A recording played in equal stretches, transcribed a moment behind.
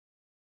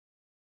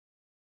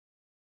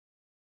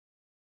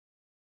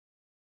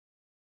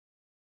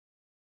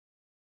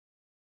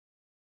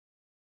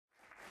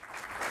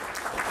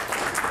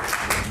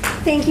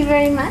Thank you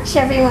very much,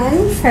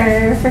 everyone,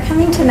 for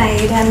coming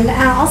tonight, and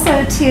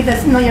also to the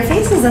familiar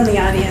faces in the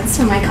audience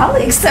from my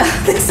colleagues. So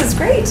this is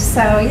great.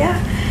 So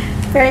yeah,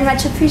 very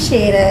much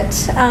appreciate it.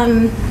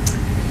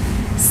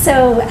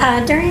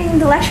 During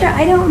the lecture,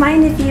 I don't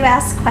mind if you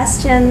ask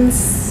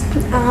questions,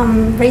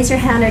 raise your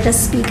hand, or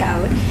just speak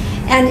out.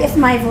 And if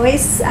my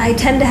voice, I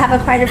tend to have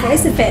a quieter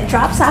voice, if it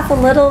drops off a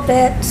little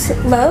bit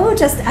low,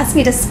 just ask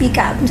me to speak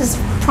up and just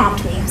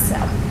prompt me.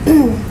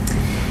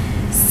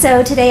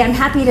 So today I'm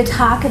happy to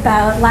talk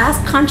about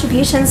LASP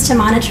contributions to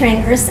monitoring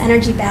Earth's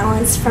energy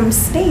balance from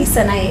space,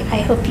 and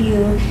I hope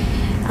you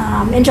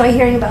enjoy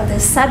hearing about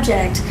this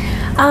subject.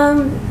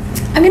 I'm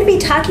going to be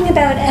talking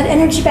about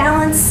energy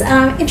balance,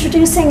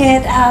 introducing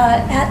it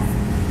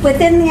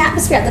within the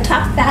atmosphere, at the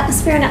top of the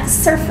atmosphere and at the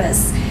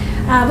surface.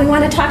 We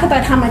want to talk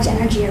about how much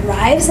energy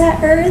arrives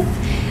at Earth.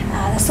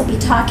 This will be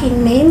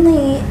talking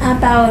mainly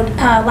about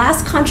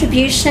LASP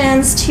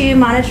contributions to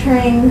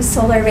monitoring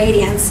solar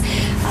radiance,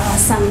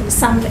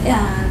 some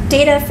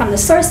data from the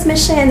SOURCE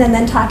mission, and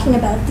then talking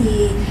about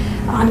the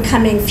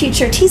oncoming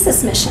future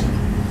TSIS mission.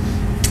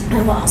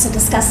 And we'll also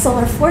discuss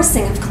solar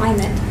forcing of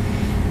climate.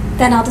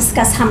 Then I'll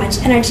discuss how much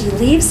energy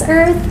leaves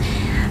Earth.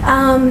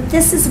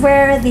 This is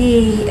where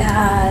the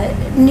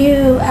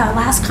new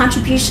LASP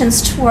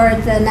contributions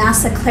toward the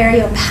NASA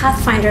CLARREO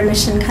Pathfinder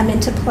mission come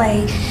into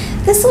play.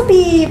 This will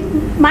be,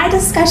 my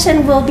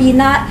discussion will be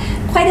not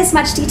quite as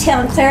much detail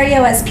in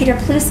CLARREO as Peter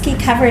Pawlowski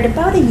covered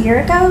about a year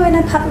ago in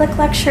a public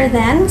lecture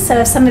then. So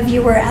if some of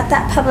you were at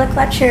that public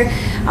lecture,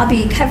 I'll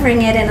be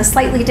covering it in a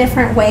slightly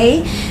different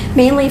way,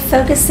 mainly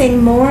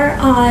focusing more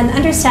on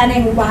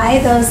understanding why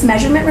those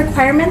measurement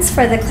requirements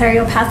for the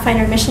CLARREO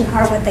Pathfinder mission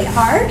are what they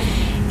are,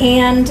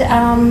 and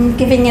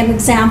giving an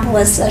example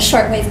as a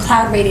shortwave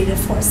cloud radiative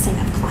forcing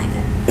of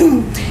climate.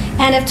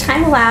 And if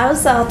time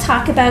allows, I'll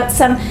talk about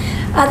some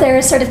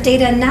other sort of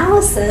data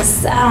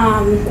analysis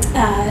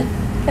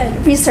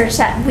research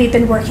that we've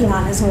been working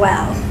on as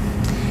well.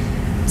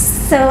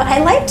 So I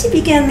like to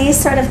begin these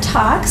sort of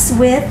talks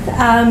with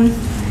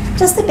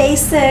just the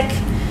basic,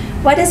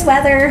 what is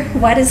weather,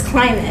 what is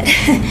climate?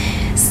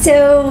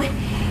 So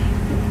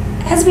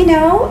as we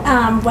know,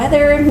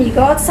 weather, you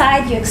go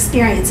outside, you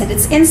experience it.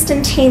 It's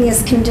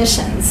instantaneous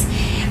conditions.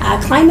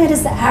 Climate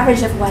is the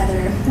average of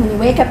weather. When you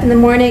wake up in the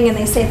morning and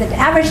they say that the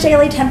average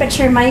daily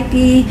temperature might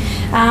be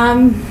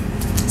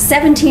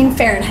 17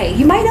 Fahrenheit.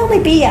 You might only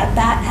be at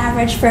that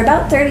average for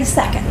about 30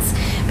 seconds.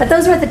 But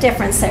those are the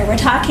difference there. We're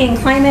talking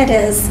climate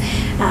is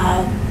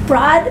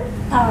broad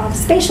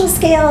spatial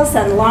scales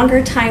and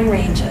longer time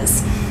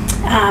ranges.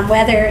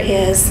 Weather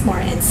is more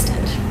instant.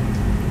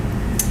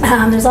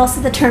 There's also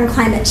the term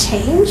climate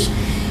change.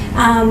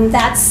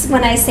 That's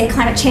when I say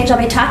climate change, I'll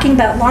be talking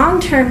about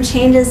long-term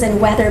changes in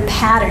weather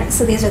patterns.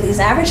 So these are these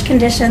average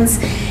conditions,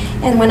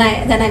 and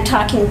then I'm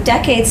talking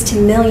decades to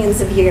millions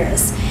of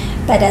years.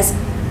 But as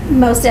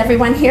most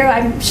everyone here,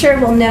 I'm sure,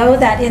 will know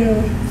that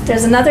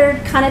there's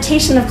another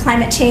connotation of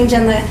climate change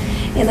in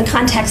the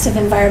context of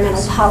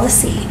environmental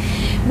policy,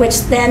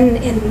 which then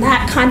in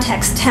that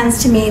context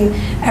tends to mean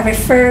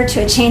refer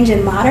to a change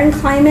in modern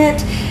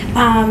climate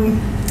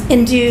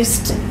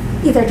induced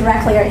either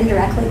directly or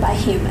indirectly by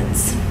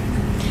humans.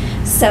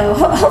 So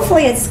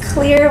hopefully it's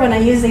clear when I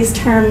use these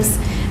terms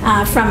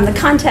from the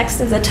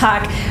context of the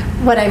talk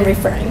what I'm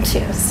referring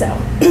to. So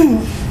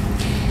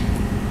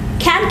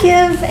can't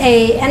give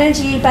a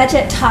energy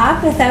budget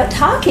talk without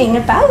talking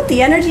about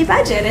the energy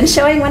budget and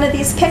showing one of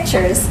these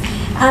pictures.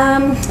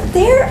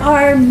 There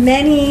are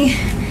many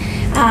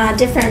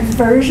different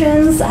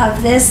versions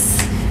of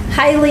this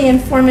highly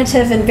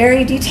informative and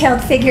very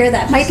detailed figure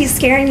that might be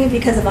scaring you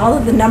because of all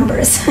of the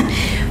numbers.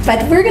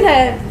 But we're going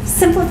to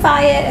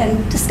simplify it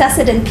and discuss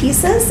it in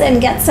pieces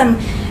and get some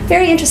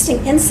very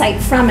interesting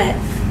insight from it.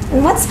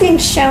 And what's being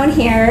shown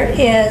here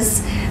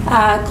is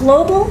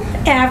global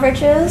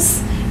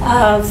averages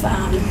of,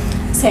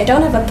 say I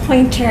don't have a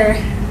pointer,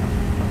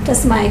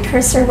 does my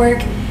cursor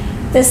work?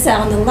 This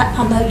on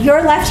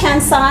your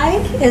left-hand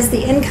side is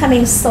the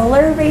incoming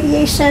solar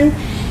radiation,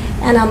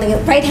 and on the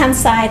right-hand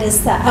side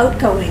is the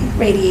outgoing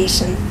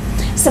radiation.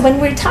 So when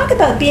we talk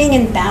about being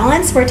in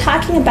balance, we're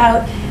talking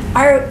about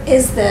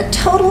is the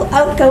total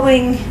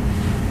outgoing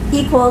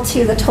equal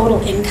to the total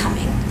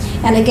incoming?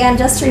 And again,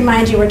 just to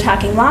remind you, we're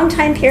talking long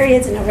time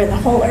periods and over the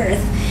whole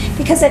Earth,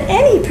 because at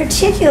any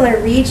particular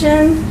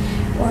region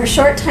or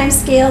short time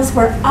scales,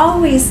 we're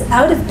always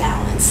out of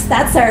balance.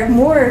 That's our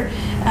more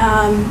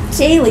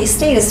daily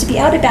state, is to be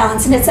out of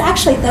balance, and it's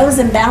actually those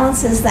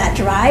imbalances that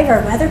drive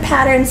our weather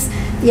patterns,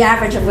 the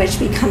average of which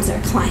becomes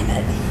our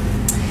climate.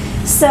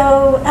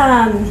 So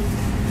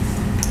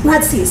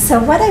let's see,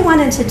 so what I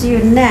wanted to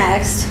do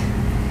next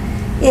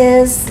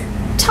is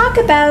talk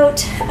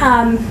about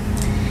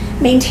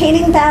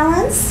maintaining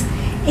balance,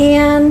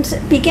 and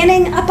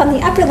beginning up on the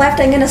upper left,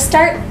 I'm going to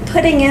start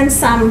putting in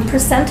some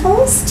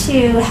percentiles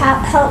to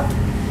help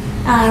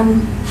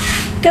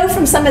go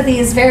from some of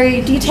these very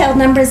detailed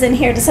numbers in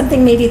here to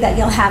something maybe that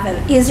you'll have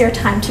an easier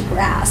time to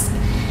grasp.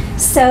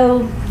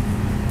 So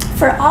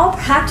For all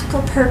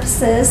practical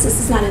purposes, this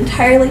is not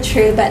entirely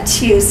true, but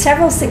to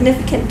several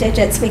significant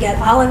digits, we get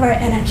all of our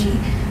energy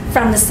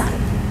from the sun.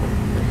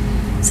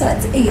 So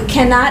you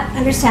cannot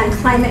understand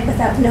climate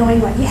without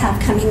knowing what you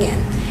have coming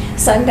in.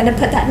 So I'm going to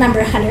put that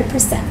number 100%.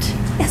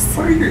 Yes?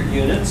 What are your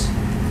units?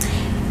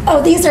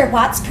 Oh, these are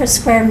watts per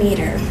square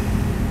meter.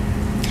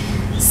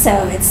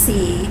 So it's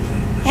the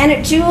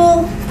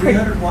joule per...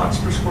 300 watts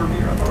per square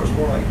meter? I thought it was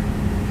more like...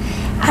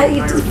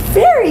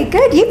 Very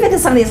good. You've been to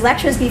some of these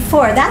lectures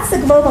before. That's the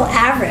global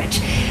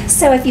average.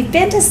 So if you've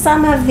been to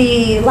some of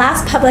the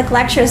last public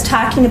lectures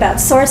talking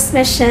about source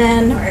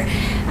mission, or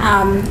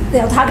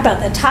they'll talk about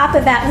the top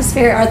of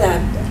atmosphere or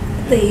the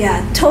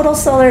total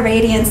solar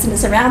radiance, and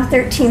it's around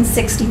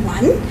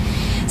 1361.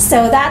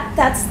 So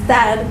that's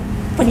that.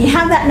 When you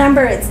have that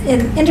number, it's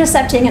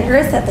intercepting an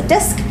Earth at the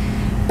disk,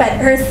 but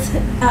Earth,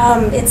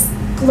 its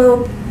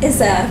globe is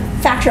a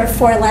factor of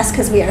 4 less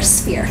because we are a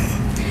sphere.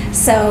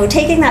 So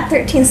taking that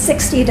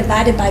 1360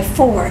 divided by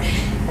 4,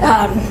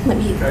 let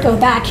me go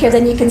back here,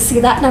 then you can see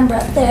that number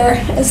up there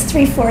is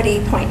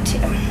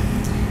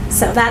 340.2.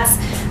 So that's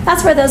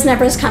where those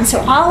numbers come.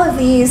 So all of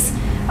these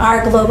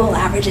are global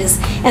averages,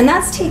 and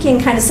that's taking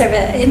kind of sort of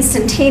an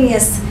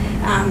instantaneous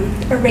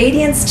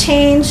irradiance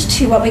change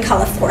to what we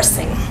call a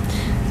forcing.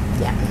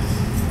 Yeah.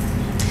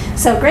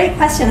 So great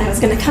question. I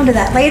was going to come to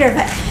that later,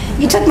 but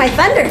you took my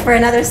thunder for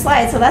another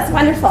slide, so that's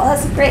wonderful.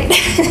 That's great.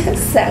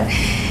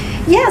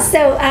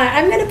 So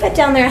I'm going to put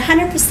down there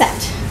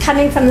 100%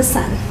 coming from the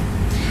sun.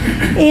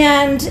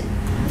 And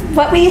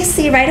what we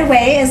see right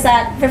away is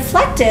that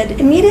reflected,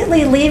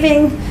 immediately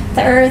leaving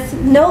the Earth,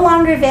 no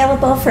longer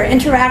available for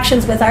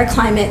interactions with our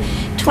climate,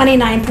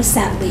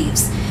 29%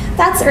 leaves.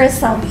 That's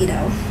Earth's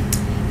albedo,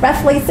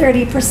 roughly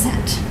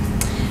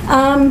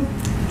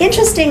 30%.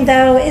 Interesting,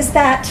 though, is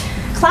that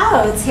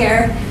clouds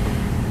here,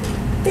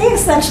 they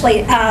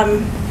essentially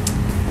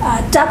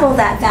double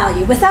that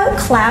value. Without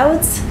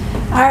clouds,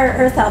 our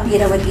Earth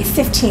albedo would be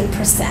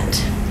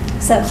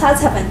 15%. So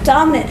clouds have a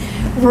dominant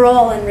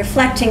role in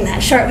reflecting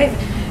that shortwave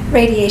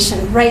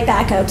radiation right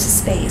back out to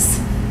space.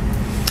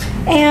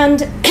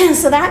 And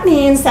so that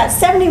means that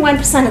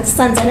 71% of the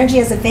sun's energy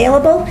is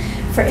available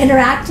for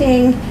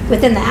interacting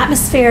within the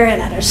atmosphere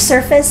and at our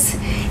surface.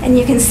 And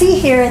you can see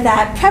here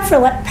that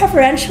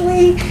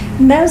preferentially,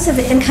 most of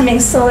the incoming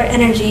solar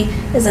energy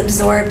is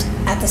absorbed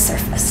at the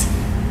surface.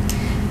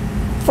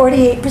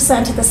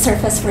 48% at the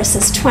surface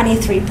versus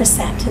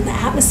 23% in the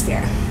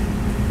atmosphere.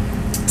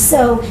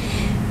 So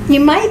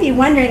you might be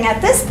wondering at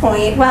this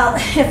point, well,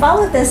 if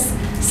all of this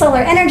solar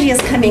energy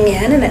is coming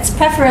in and it's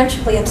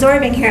preferentially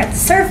absorbing here at the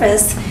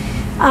surface,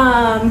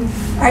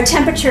 our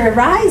temperature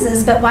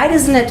rises, but why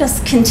doesn't it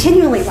just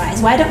continually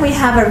rise? Why don't we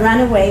have a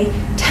runaway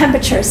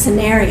temperature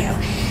scenario?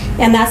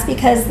 And that's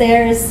because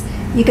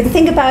you can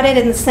think about it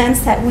in the sense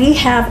that we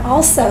have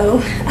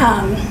also,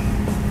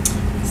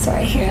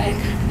 sorry, here, I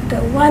go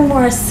one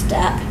more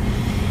step.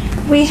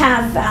 We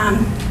have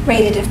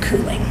radiative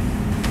cooling.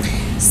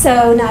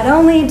 So not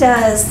only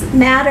does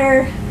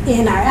matter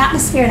in our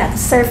atmosphere and at the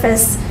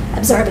surface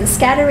absorb and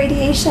scatter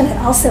radiation, it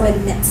also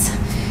emits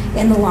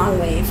in the long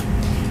wave.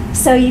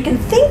 So you can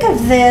think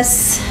of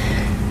this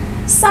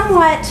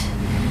somewhat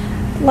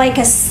like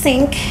a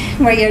sink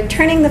where you're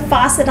turning the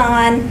faucet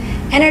on,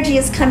 energy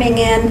is coming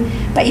in,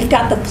 but you've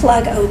got the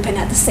plug open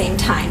at the same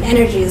time.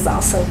 Energy is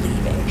also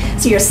leaving.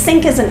 So your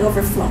sink isn't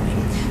overflowing.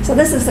 So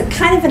this is a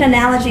kind of an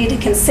analogy to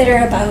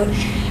consider about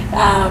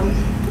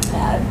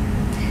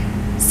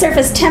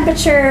surface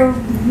temperature,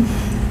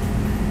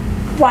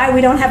 why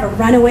we don't have a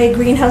runaway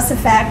greenhouse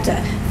effect,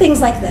 things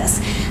like this.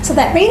 So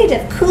that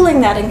radiative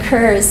cooling that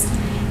occurs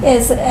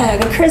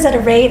at a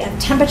rate of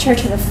temperature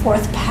to the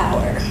 4th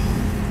power.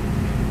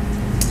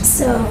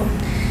 So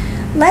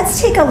let's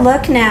take a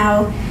look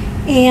now,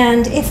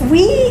 and if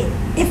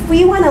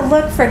we want to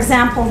look, for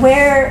example,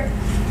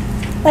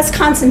 let's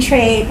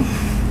concentrate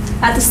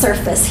at the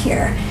surface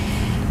here.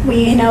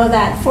 We know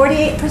that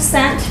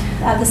 48%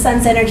 of the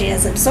sun's energy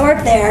is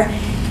absorbed there,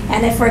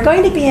 and if we're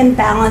going to be in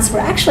balance, we're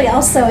actually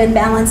also in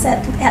balance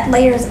at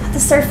layers at the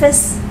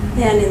surface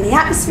and in the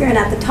atmosphere and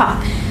at the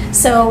top.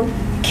 So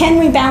can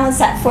we balance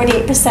that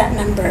 48%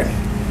 number?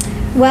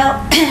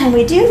 Well,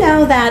 we do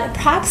know that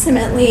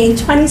approximately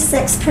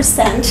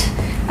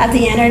 26% of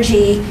the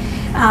energy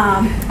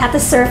at the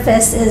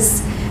surface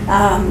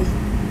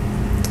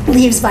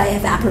leaves by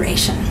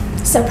evaporation.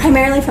 So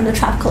primarily from the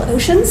tropical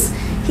oceans,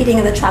 heating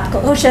of the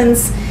tropical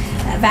oceans,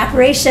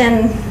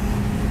 evaporation,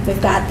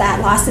 we've got that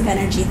loss of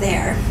energy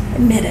there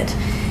emitted.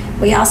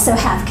 We also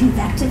have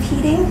convective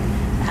heating,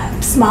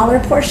 smaller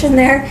portion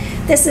there.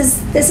 This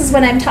is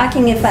when I'm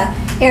talking if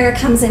air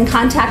comes in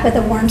contact with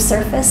a warm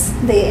surface,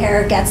 the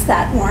air gets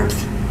that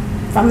warmth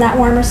from that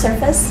warmer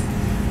surface.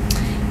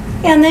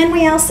 And then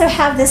we also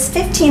have this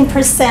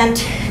 15%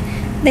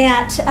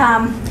 that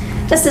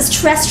just is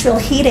terrestrial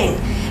heating.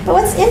 But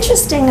what's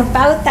interesting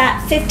about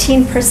that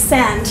 15%,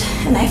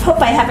 and I hope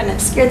I haven't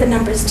obscured the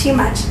numbers too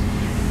much,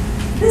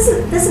 this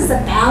is a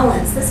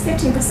balance. This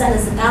 15%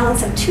 is the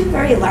balance of two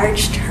very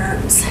large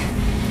terms.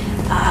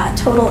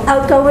 Total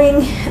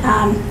outgoing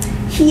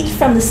heat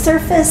from the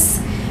surface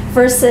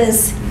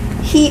versus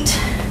heat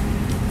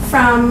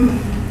from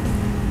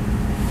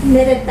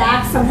emitted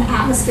back from the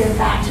atmosphere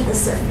back to the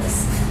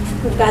surface.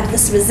 We've got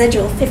this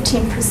residual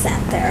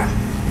 15% there.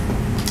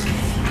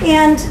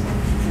 And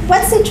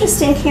what's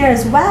interesting here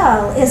as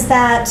well is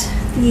that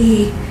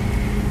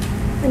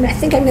and I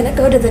think I'm going to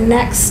go to the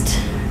next,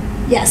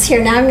 yes,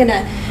 here, now I'm going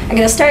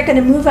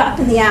to move up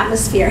in the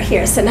atmosphere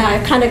here. So now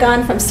I've kind of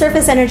gone from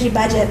surface energy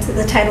budget to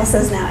the title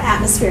says now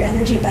atmosphere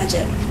energy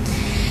budget.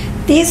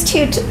 These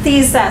three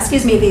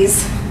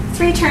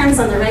terms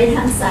on the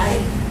right-hand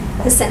side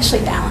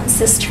essentially balance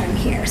this term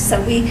here. So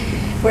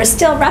we're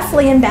still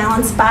roughly in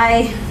balance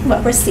by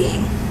what we're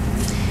seeing.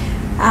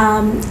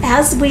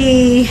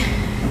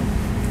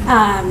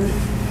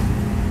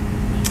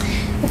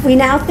 If we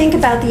now think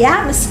about the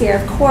atmosphere,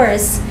 of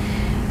course,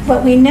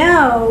 what we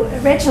know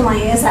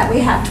originally is that we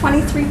have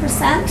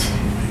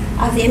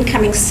 23% of the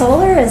incoming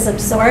solar is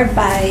absorbed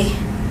by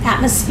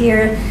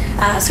atmosphere,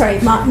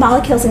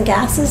 molecules and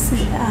gases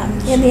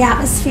in the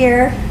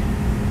atmosphere.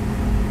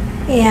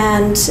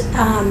 And,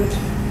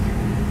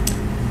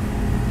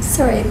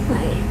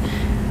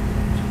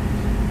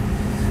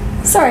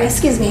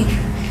 excuse me.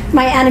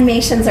 My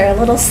animations are a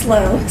little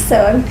slow,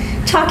 so I'm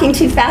talking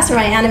too fast for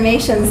my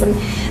animations. And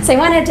so I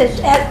wanted to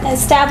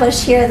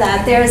establish here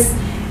that there's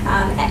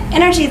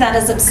energy that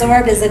is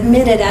absorbed is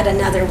emitted at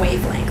another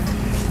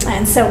wavelength.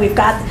 And so we've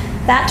got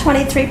that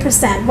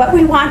 23%. What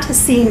we want to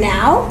see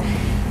now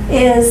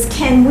is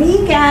can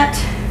we get,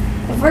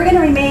 if we're going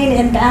to remain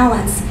in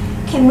balance,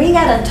 can we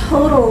get a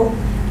total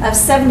of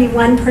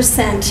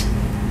 71%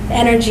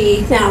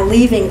 energy now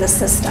leaving the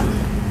system?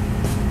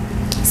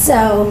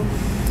 So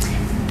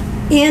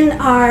in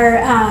our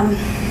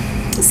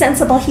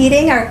sensible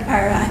heating,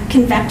 our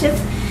convective,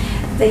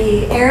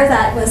 the air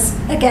that was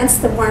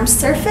against the warm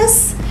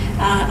surface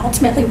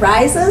ultimately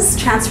rises,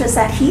 transfers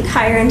that heat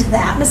higher into the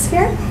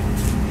atmosphere.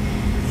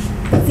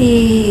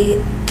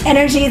 The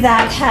energy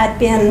that had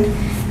been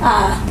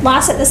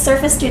lost at the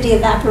surface due to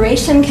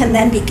evaporation can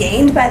then be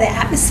gained by the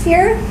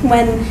atmosphere.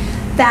 When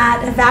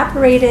that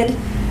evaporated,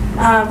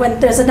 when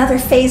there's another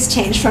phase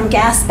change from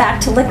gas back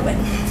to liquid,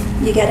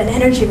 you get an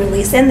energy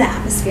release in the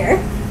atmosphere.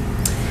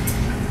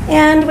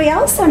 And we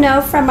also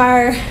know from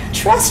our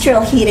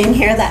terrestrial heating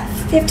here that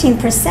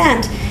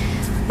 15%,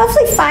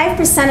 roughly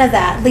 5% of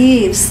that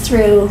leaves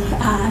through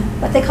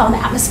what they call an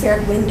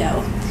atmospheric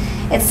window.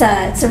 It's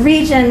a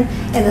region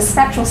in the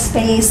spectral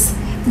space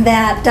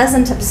that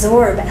doesn't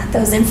absorb at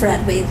those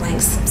infrared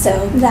wavelengths.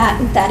 So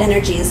that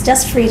energy is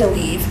just free to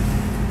leave.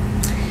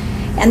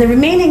 And the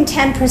remaining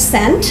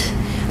 10%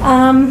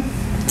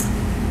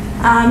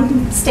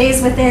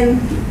 stays within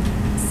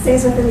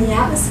the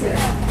atmosphere.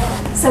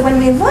 So when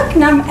we look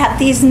at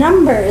these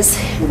numbers,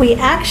 we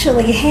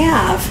actually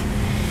have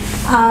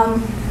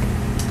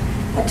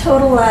a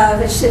total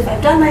of, if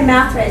I've done my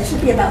math right, it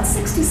should be about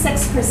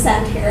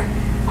 66% here.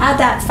 Add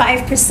that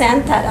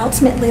 5% that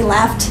ultimately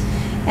left,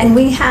 and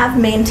we have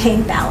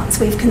maintained balance.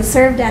 We've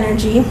conserved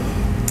energy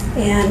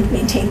and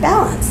maintained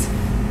balance.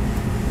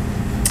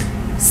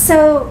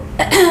 So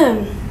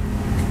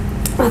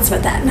that's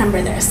what that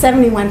number there,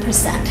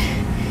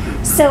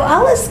 71%. So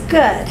all is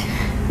good.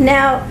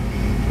 Now,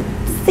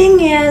 the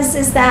thing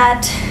is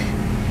that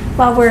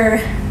while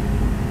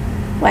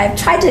I've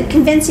tried to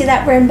convince you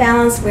that we're in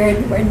balance,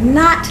 we're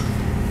not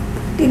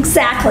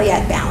exactly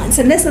at balance.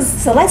 And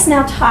so let's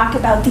now talk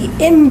about the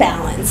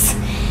imbalance.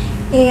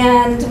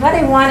 And what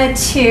I wanted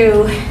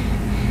to,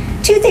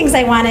 two things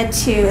I wanted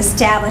to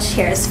establish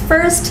here is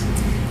first,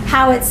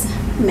 how it's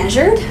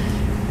measured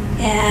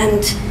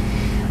and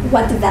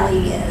what the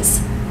value is.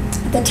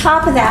 At the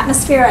top of the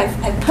atmosphere,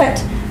 I've put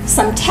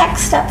some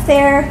text up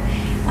there.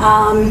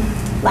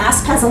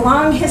 LASP has a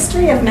long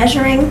history of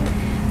measuring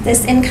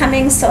this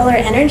incoming solar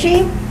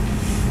energy.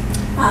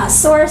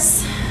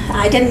 Source,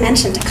 I didn't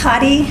mention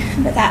Ducati,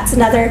 but that's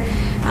another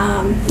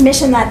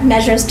mission that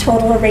measures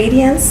total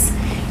irradiance.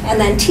 And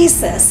then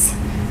TSIS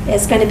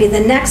is going to be the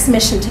next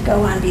mission to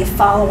go on, be a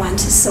follow-on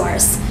to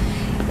Source.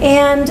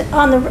 And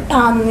on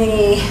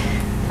the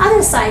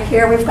other side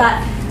here, we've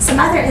got some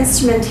other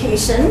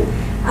instrumentation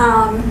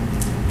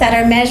that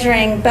are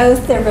measuring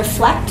both the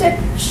reflected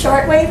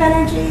shortwave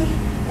energy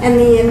and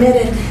the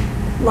emitted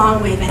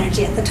long-wave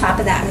energy at the top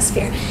of the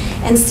atmosphere.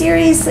 And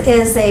CERES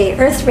is a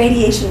Earth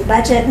radiation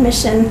budget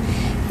mission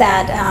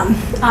that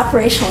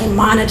operationally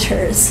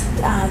monitors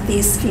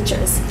these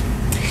features.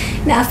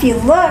 Now, if you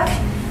look,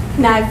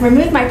 now I've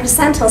removed my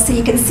percentile so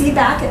you can see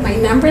back at my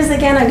numbers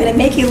again. I'm going to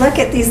make you look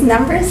at these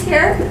numbers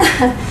here.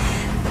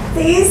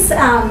 This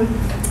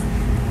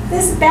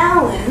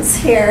balance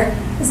here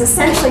is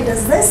essentially,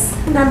 does this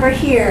number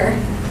here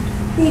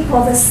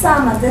equal the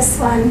sum of this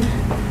one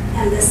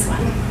and this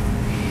one?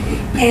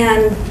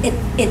 And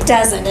it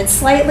doesn't. It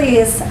slightly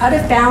is out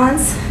of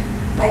balance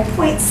by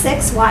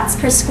 0.6 watts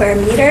per square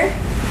meter.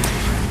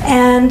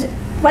 And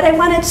what I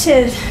wanted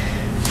to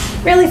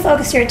really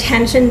focus your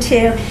attention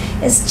to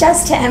is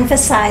just to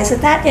emphasize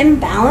that that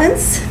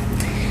imbalance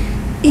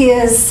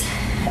is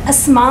a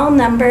small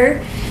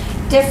number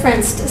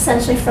differenced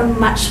essentially from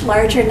much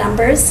larger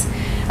numbers.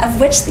 of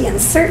which the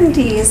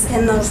uncertainties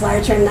in those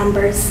larger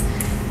numbers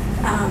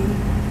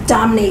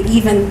dominate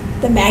even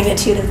the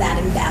magnitude of that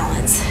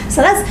imbalance.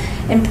 So that's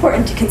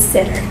important to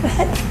consider. Go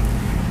ahead.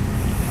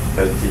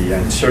 But the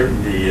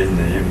uncertainty in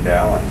the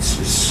imbalance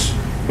is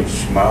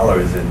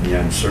smaller than the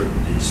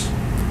uncertainties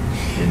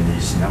in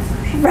these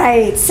numbers.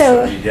 Right.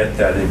 So you get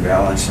that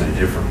imbalance in a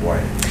different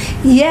way.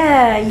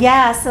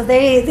 Yeah. So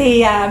there's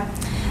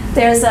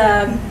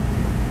a.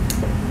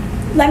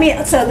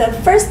 So the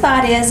first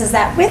thought is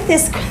that with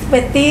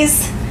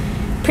these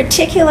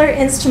particular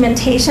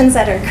instrumentations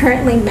that are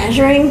currently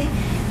measuring,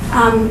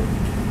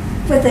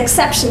 with the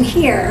exception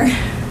here,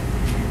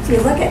 if you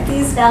look at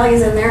these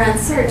values and their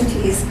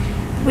uncertainties,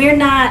 we're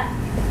not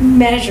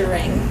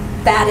measuring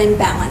that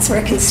imbalance,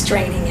 we're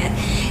constraining it.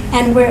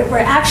 And we're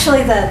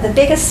actually, the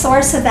biggest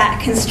source of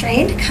that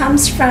constraint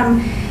comes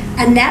from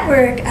a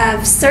network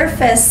of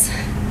surface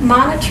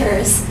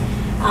monitors,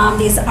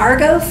 these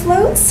Argo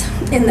floats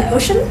in the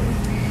ocean,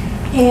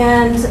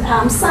 and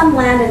some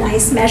land and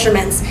ice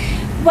measurements.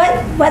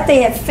 What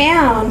they have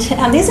found,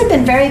 these have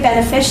been very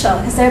beneficial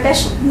because they're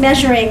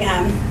measuring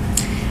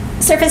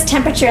surface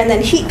temperature and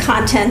then heat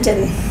content,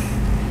 and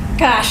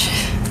gosh,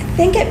 I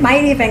think it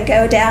might even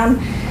go down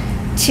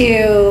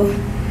to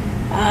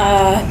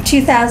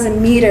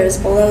 2,000 meters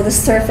below the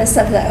surface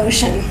of the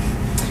ocean.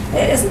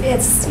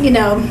 It's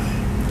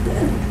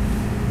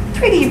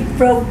pretty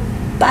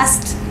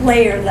robust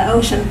layer of the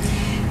ocean.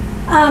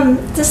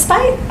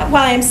 Despite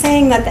while I'm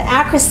saying that the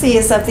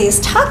accuracies of these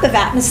top of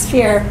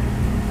atmosphere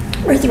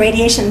Earth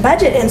radiation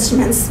budget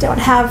instruments don't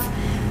have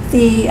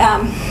the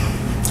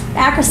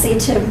accuracy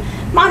to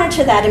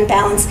monitor that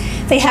imbalance,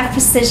 they have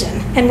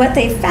precision. And what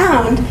they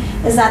found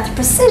is that the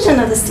precision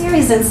of the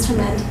series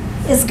instrument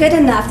is good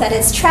enough that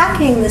it's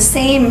tracking the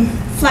same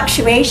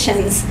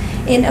fluctuations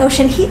in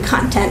ocean heat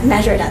content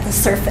measured at the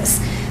surface.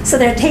 So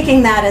they're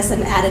taking that as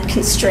an added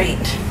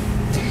constraint.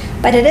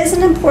 But it is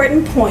an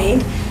important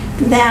point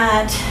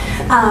that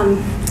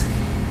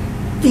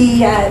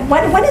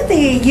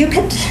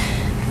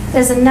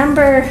there's a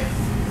number,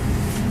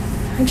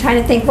 I'm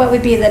trying to think what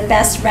would be the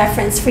best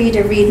reference for you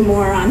to read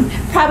more on.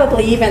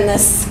 Probably even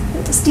this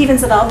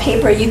Stevens et al.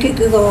 Paper. You could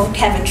Google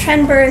Kevin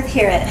Trenberth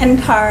here at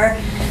NCAR,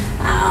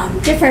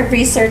 different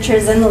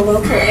researchers in the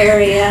local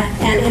area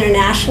and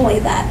internationally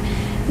that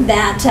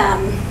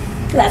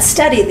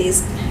study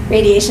these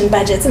radiation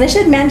budgets. And I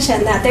should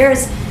mention that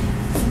there's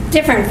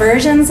different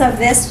versions of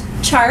this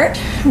chart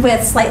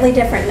with slightly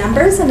different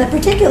numbers, and a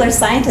particular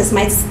scientist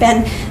might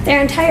spend their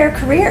entire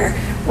career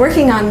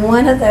working on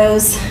one of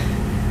those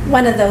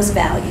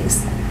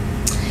values.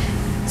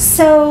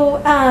 So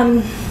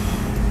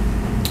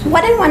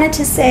what I wanted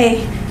to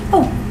say,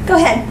 oh, go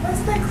ahead.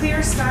 What's the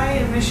clear sky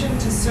emission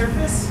to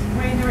surface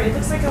right now? It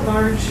looks like a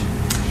large.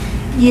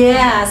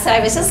 Yeah, so I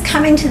was just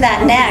coming to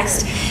that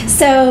next.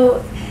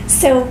 So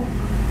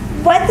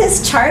what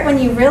this chart, when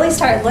you really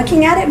start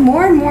looking at it,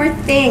 more and more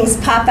things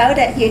pop out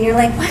at you and you're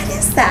like, what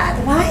is that?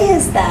 Why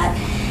is that?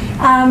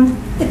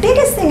 The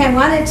biggest thing I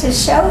wanted to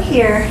show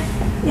here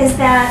is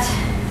that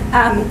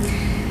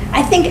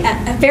I think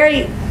a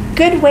very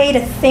good way to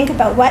think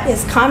about what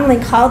is commonly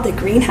called the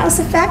greenhouse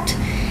effect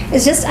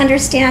is just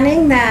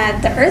understanding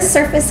that the Earth's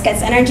surface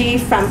gets energy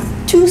from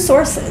two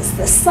sources,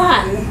 the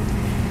sun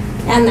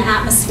and the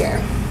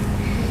atmosphere.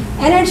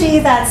 Energy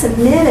that's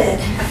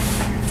emitted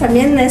from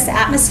in this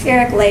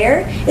atmospheric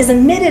layer is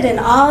emitted in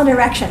all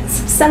directions,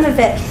 some of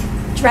it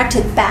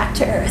directed back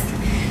to Earth.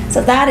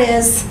 So that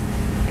is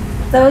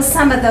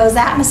some of those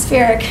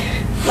atmospheric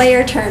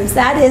layer terms.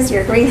 That is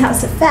your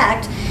greenhouse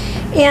effect.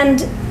 And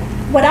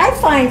what I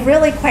find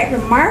really quite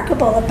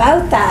remarkable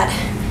about that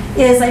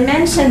is I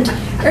mentioned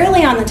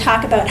early on the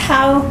talk about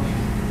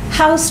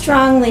how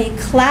strongly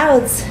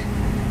clouds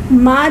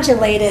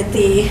modulated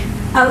the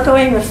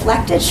outgoing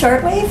reflected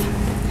shortwave.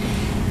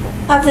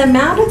 Of the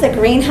amount of the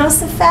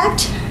greenhouse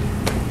effect,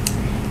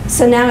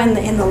 so now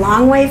in the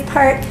long wave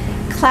part,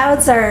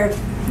 clouds are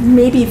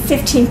maybe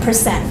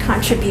 15%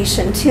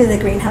 contribution to the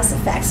greenhouse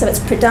effect. So it's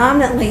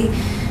predominantly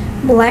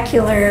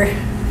molecular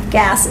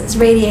gases,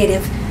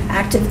 radiative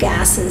active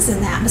gases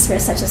in the atmosphere,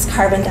 such as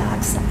carbon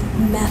dioxide,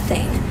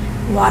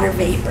 methane, water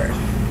vapor.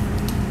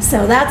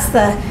 So that's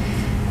the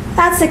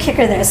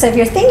kicker there. So if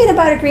you're thinking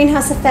about a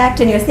greenhouse effect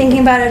and you're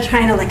thinking about it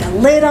trying to like a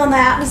lid on the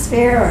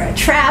atmosphere or a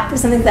trap or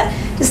something like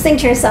that, just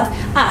think to yourself,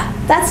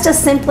 that's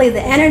just simply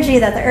the energy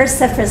that the Earth's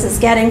surface is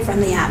getting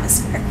from the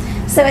atmosphere.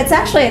 So it's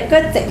actually a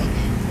good thing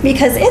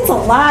because it's a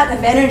lot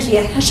of energy.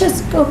 I should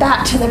just go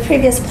back to the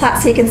previous plot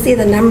so you can see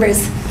the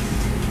numbers.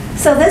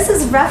 So this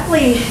is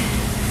roughly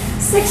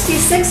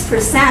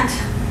 66%.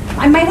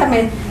 I might have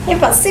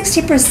about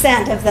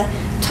 60% of the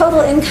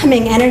total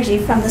incoming energy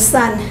from the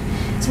sun.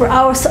 So we're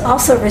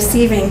also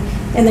receiving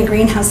in the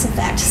greenhouse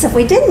effect. So if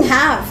we didn't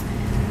have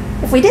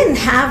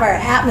our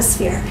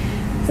atmosphere,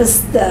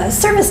 the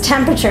surface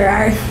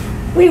temperature,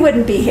 we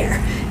wouldn't be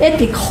here. It'd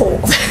be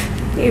cold.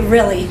 It'd be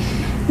really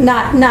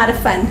not a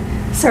fun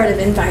sort of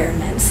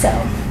environment. So,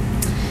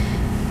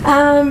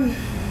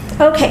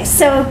 okay.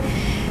 So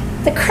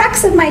the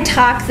crux of my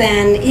talk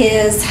then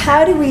is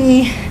how do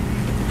we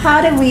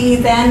how do we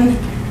then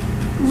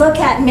look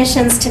at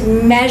missions to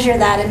measure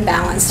that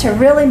imbalance, to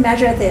really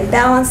measure the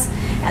imbalance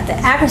at the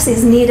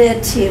accuracies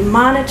needed to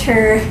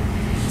monitor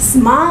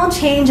small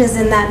changes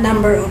in that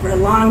number over a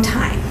long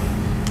time,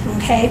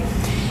 okay?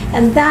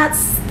 And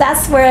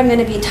that's where I'm going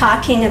to be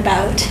talking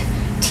about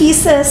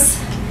TSIS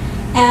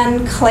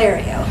and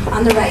CLARREO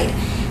on the right.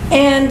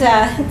 And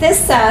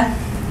this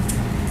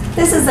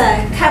is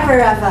a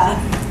cover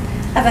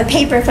of a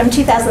paper from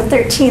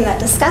 2013 that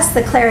discussed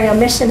the CLARREO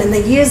mission, and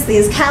they used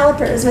these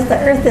calipers with the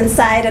Earth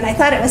inside, and I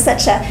thought it was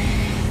such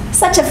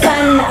a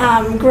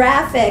fun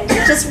graphic.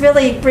 It just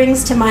really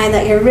brings to mind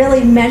that you're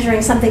really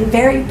measuring something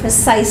very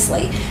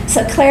precisely.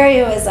 So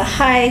CLARREO is a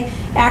high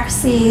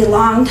accuracy,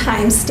 long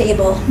time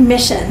stable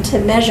mission to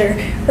measure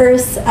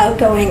Earth's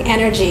outgoing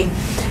energy.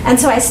 And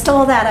so I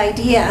stole that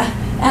idea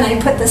and I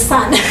put the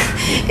sun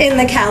in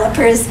the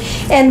calipers.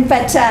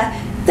 But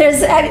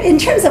there's, in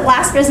terms of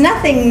LASP, there's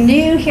nothing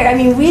new here. I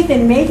mean, we've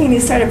been making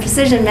these sort of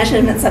precision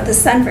measurements of the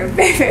sun for a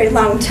very, very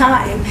long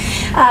time.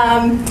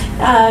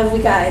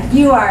 We got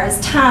URs,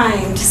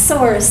 timed,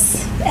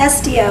 source,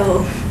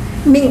 SDO,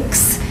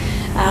 MINX,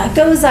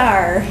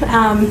 GOZAR,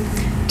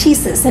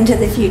 TSIS into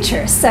the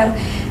future. So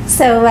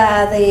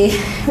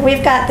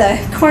we've got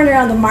the corner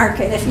on the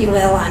market, if you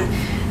will, on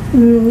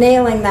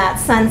nailing that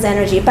sun's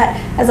energy. But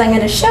as I'm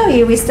going to show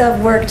you, we still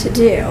have work to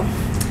do.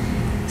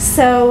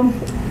 So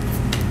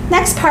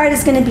next part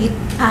is going to be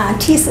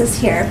TSIS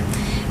here.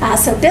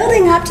 So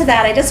building up to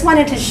that, I just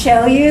wanted to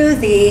show you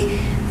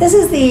this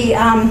is the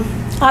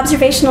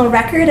observational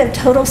record of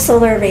total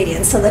solar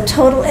irradiance, so the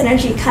total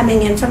energy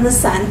coming in from the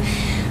sun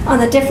on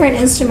the different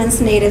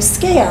instruments' native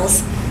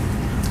scales.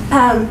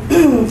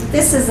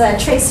 This is a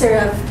tracer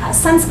of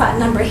sunspot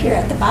number here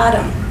at the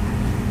bottom.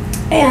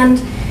 And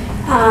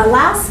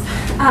LASP,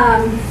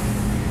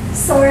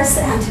 SOURCE,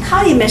 and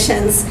TCADI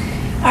missions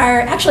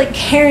are actually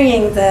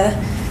carrying the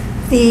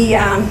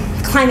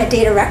climate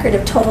data record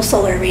of total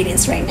solar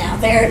irradiance right now.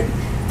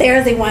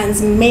 They're the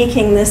ones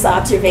making this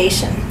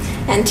observation,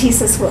 and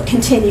TSIS will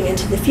continue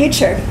into the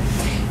future.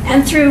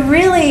 And through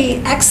really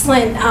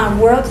excellent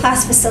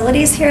world-class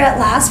facilities here at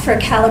LASP for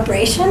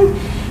calibration,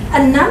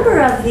 a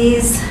number of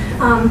these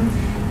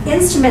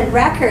instrument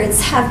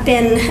records have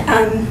been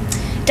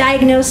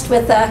diagnosed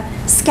with a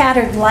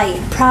scattered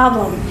light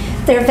problem.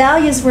 Their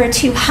values were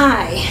too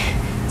high,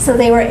 so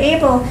they were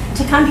able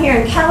to come here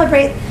and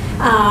calibrate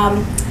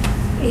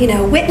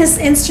witness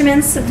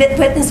instruments,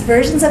 witness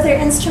versions of their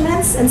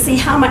instruments, and see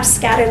how much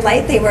scattered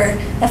light they were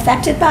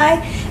affected by,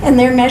 and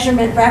their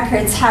measurement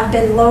records have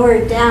been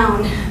lowered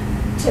down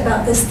to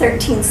about this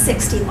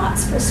 1360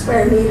 watts per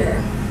square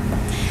meter.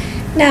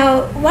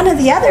 Now, one of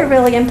the other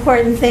really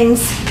important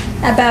things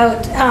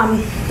about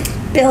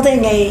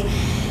building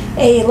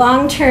a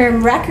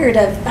long-term record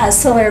of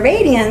solar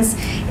irradiance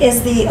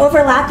is the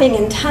overlapping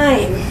in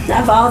time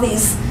of all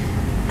these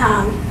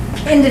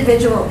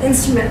individual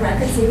instrument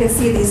records. You can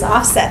see these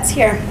offsets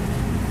here.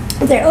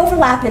 They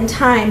overlap in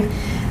time.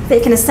 They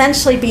can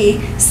essentially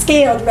be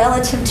scaled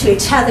relative to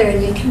each other,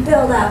 and you can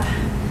build up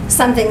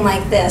something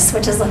like this,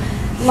 which is a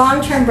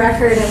long-term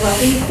record of what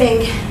we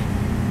think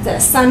the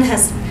sun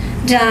has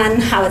done,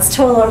 how its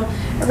total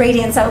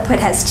irradiance output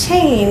has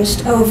changed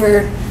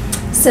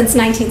since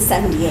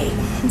 1978,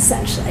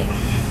 essentially.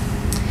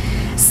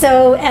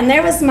 So, and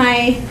there was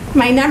my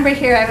number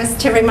here. I was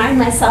to remind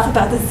myself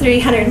about the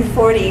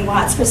 340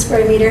 watts per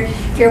square meter.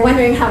 If you're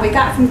wondering how we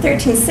got from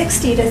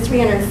 1360 to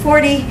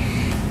 340,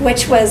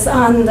 which was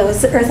on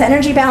those Earth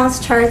energy balance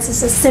charts,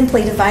 this is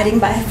simply dividing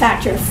by a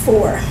factor of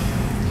 4.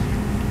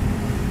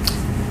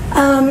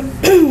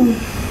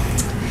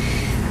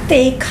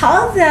 They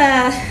call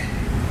the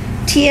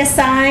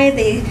TSI,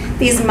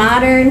 these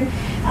modern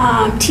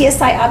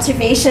TSI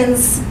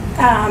observations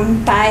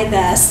by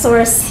the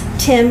SOURCE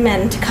TIM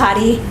and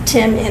TCADI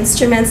TIM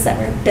instruments that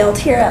were built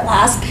here at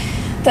LASP,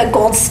 the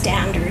gold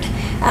standard.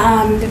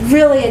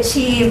 Really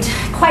achieved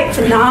quite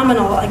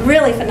phenomenal,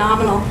 really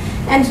phenomenal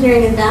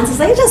engineering advances.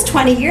 Like just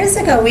 20 years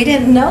ago, we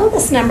didn't know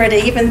this number to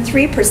even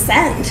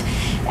 3%,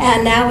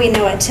 and now we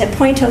know it to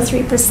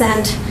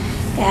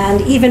 0.03%,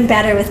 and even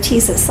better with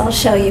TSIS. I'll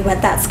show you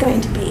what that's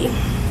going to be.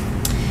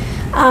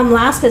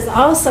 LASP has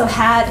also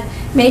had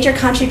major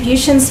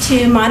contributions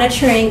to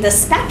monitoring the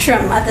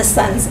spectrum of the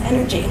sun's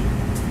energy.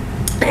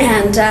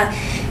 And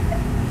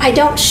I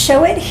don't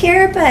show it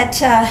here, but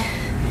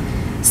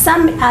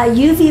some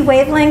UV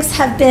wavelengths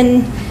have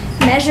been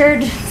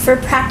measured for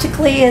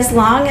practically as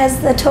long as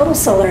the total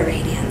solar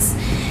irradiance.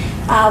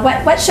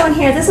 What's shown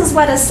here, this is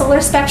what a solar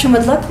spectrum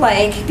would look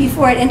like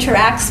before it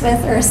interacts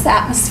with Earth's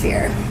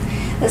atmosphere.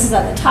 This is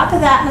at the top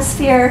of the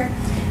atmosphere.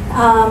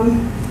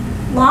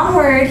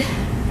 Longward,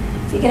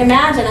 if you can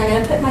imagine, I'm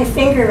going to put my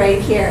finger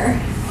right here.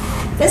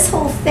 This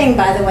whole thing,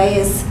 by the way,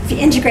 is, if you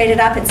integrate it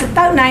up, it's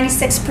about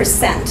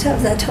 96%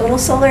 of the total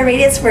solar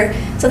irradiance.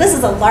 So this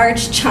is a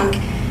large chunk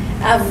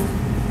of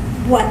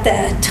what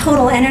the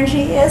total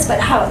energy is, but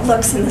how it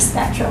looks in the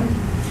spectrum.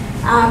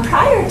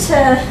 Prior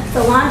to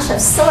the launch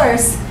of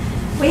SOURCE,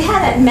 we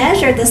hadn't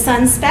measured the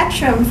sun's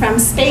spectrum from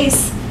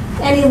space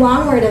any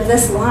longward of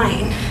this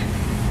line.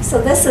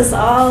 So this is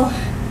all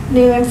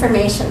new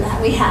information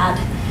that we had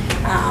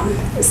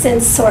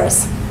since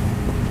source.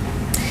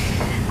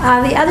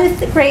 The other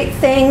great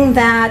thing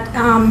that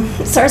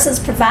source has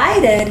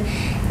provided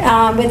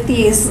with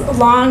these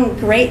long,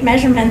 great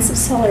measurements of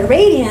solar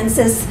radiance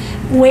is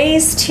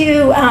ways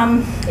to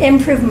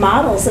improve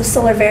models of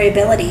solar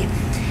variability.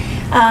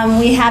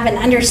 We have an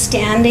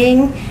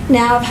understanding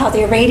now of how the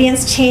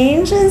irradiance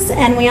changes,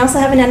 and we also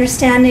have an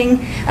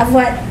understanding of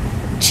what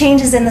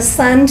changes in the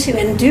sun to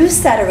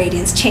induce that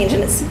irradiance change,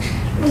 and it's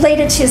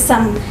related to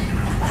some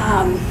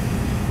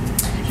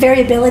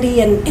variability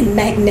in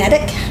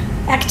magnetic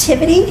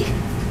activity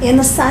in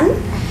the sun.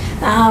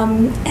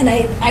 And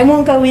I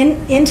won't go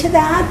into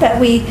that, but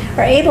we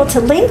are able to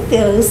link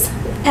those,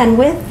 and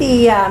with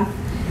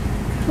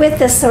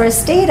the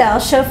source data, I'll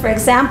show, for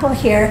example,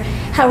 here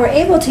how we're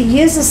able to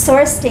use the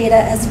source data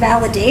as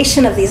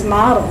validation of these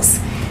models.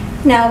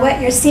 Now, what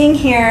you're seeing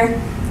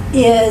here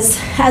is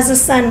as the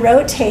sun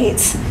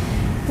rotates,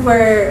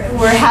 we're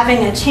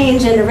having a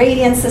change in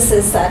irradiance. This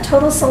is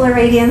total solar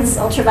radiance,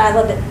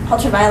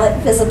 ultraviolet,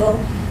 visible,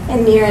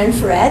 and near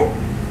infrared.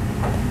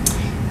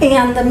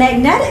 And the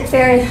magnetic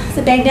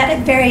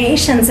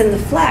variations in the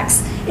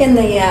flux in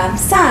the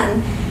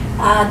sun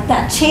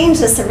that change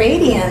this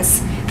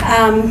irradiance,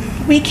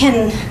 we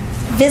can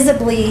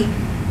visibly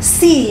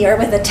see, or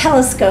with a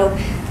telescope,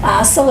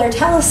 solar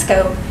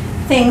telescope,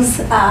 things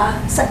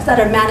such that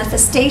are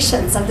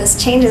manifestations of this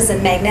changes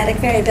in magnetic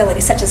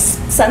variability, such as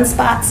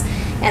sunspots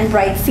and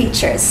bright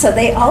features. So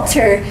they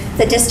alter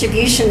the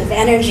distribution of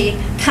energy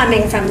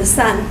coming from the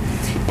sun.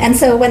 And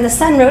so when the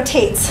sun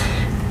rotates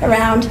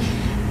around,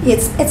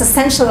 it's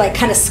essentially like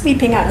kind of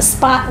sweeping out a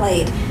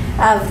spotlight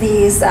of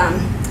these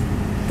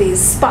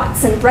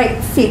spots and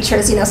bright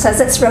features, you know, so as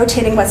it's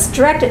rotating, what's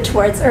directed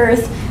towards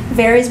Earth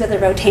varies with the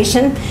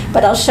rotation,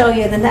 but I'll show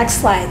you in the next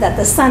slide that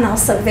the sun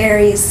also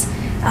varies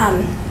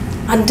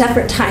on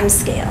different time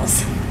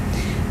scales.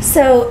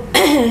 So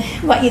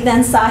what you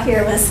then saw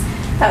here was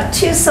about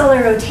 2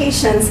 solar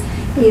rotations.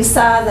 You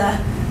saw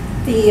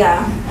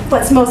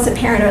what's most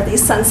apparent are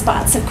these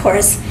sunspots, of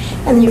course,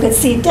 and you could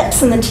see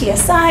dips in the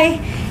TSI,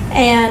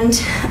 and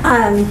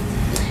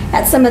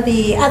at some of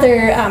the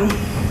other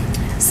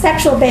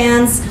spectral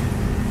bands,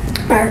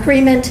 our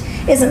agreement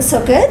isn't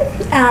so good,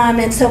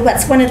 and so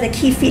what's one of the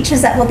key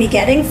features that we'll be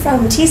getting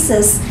from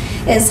TSIS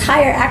is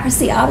higher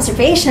accuracy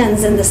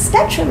observations in the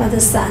spectrum of the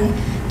sun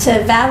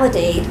to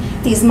validate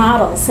these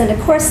models. And of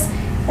course,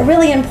 a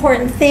really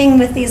important thing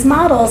with these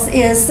models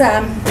is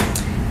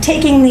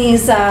taking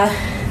these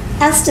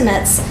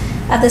estimates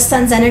of the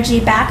sun's energy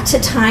back to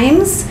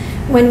times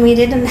when we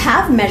didn't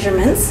have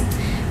measurements,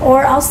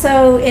 or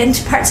also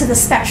into parts of the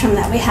spectrum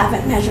that we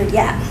haven't measured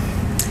yet.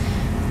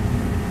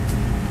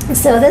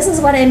 So this is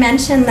what I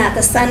mentioned, that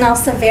the sun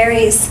also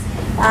varies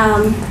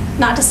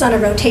not just on a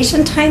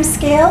rotation time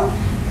scale,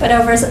 but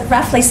over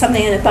roughly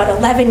something in about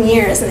 11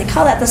 years, and they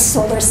call that the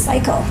solar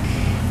cycle.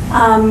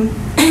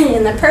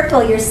 In the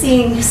purple, you're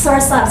seeing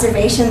source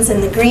observations,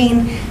 and the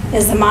green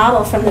is the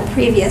model from the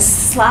previous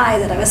slide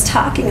that I was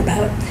talking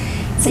about.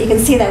 So you can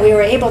see that we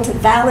were able to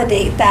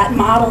validate that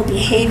model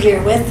behavior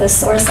with the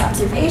source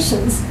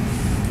observations.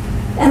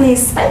 And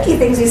these spiky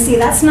things you see,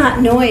 that's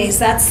not noise,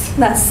 that's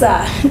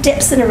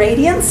dips in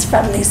irradiance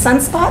from these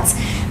sunspots.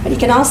 But you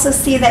can also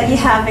see that you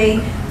have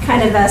a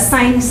kind of a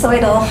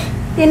sinusoidal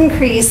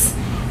increase,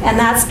 and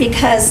that's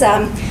because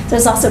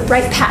there's also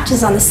bright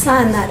patches on the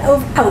sun that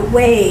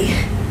outweigh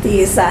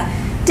these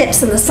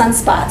dips in the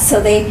sunspots.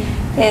 So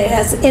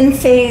as in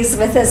phase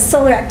with the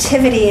solar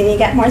activity, and you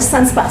get more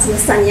sunspots in the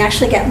sun, you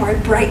actually get more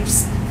bright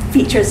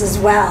features as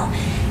well.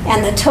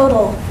 And the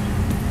total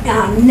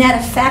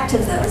net effect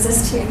of those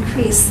is to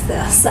increase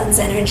the sun's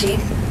energy.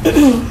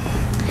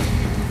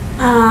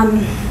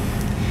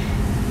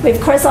 We, of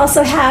course,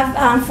 also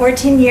have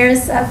 14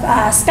 years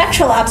of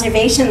spectral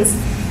observations.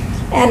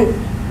 And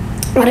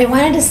what I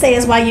wanted to say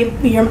is while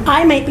your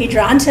eye might be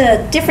drawn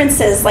to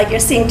differences, like you're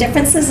seeing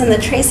differences in the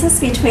traces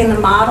between the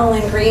model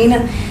in green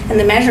and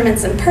the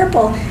measurements in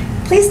purple,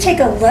 please take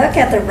a look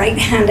at the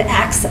right-hand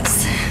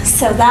axis.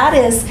 So that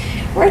is,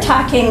 we're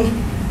talking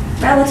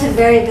relative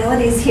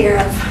variabilities here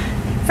of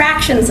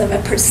fractions of a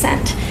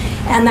percent,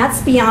 and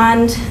that's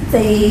beyond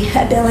the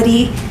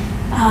ability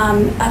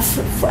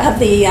of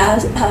the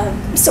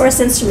source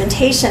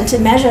instrumentation to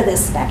measure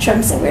this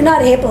spectrum, so we're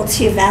not able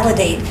to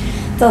validate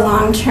the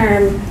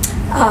long-term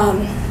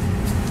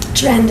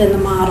trend in the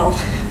model.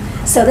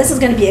 So this is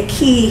going to be a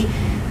key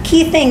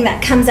thing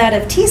that comes out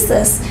of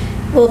TSIS,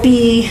 will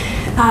be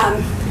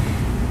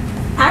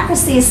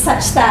accuracy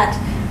such that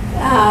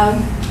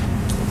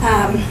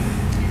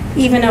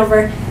even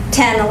over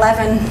 10,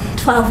 11,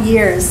 12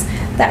 years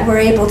that we're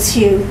able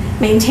to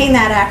maintain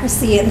that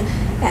accuracy and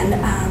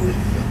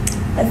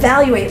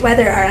evaluate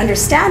whether our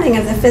understanding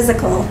of the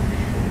physical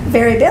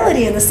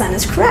variability in the sun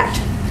is correct.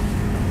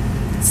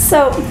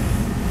 So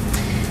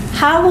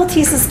how will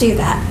TSIS do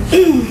that?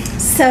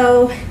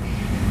 So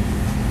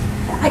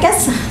I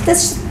guess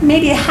this may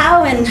be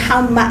how and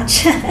how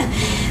much.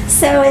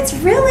 So it's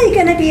really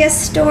going to be a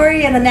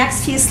story in the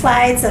next few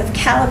slides of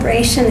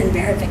calibration and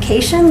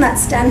verification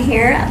that's done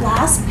here at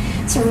LASP.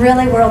 It's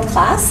really world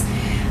class.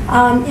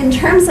 In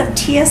terms of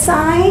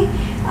TSI,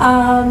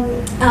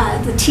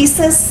 the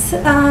TSIS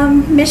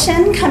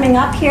mission coming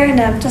up here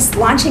and just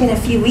launching in a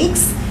few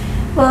weeks,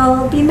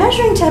 will be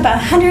measuring to about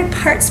 100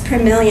 parts per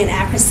million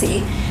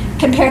accuracy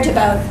compared to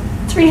about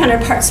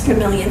 300 parts per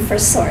million for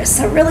source.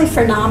 So really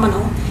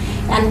phenomenal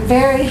and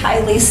very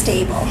highly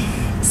stable.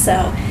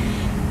 So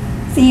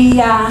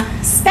the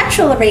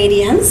spectral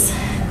irradiance,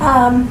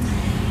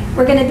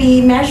 we're going to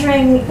be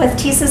measuring with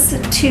TSIS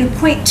to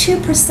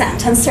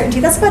 0.2%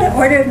 uncertainty. That's about an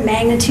order of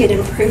magnitude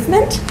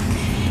improvement.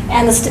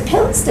 And the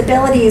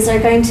stabilities are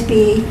going to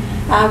be,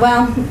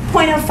 well,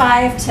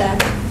 0.05 to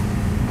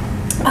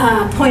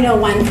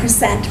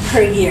 0.01%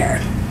 per year.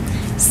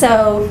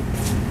 So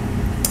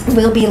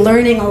we'll be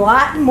learning a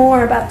lot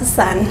more about the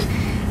sun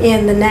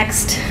in the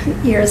next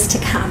years to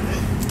come.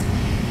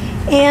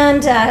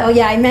 And, oh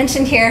yeah, I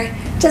mentioned here,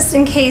 just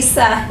in case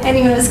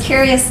anyone was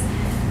curious,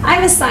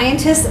 I'm a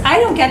scientist. I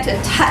don't get to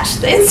touch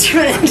the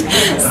instrument.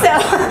 So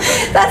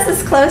that's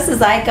as close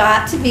as I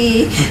got to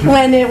be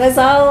when it was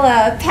all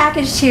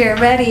packaged here,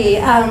 ready.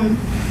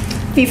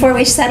 Before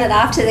we sent it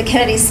off to the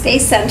Kennedy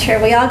Space Center,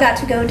 we all got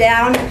to go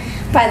down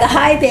by the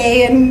high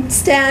bay and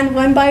stand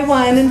one by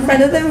one in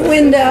front of the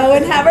window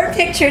and have our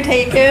picture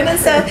taken. And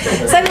so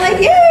I'm like,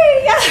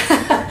 yay,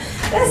 yeah,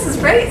 this is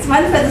great. It's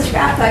one for the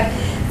scrapbook.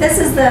 This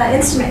is the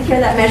instrument here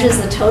that measures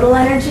the total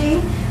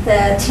energy,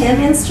 the TIM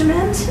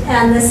instrument,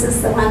 and this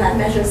is the one that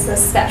measures the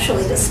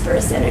spectrally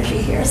dispersed energy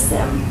here,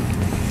 SIM.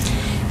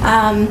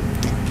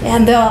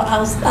 And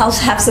I'll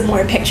have some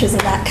more pictures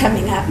of that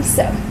coming up.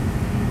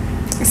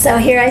 So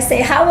here I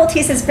say, how will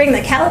TSIS bring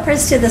the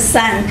calipers to the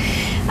sun?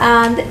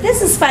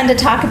 This is fun to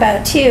talk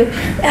about too.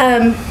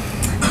 And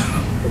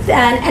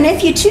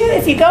if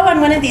you go on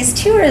one of these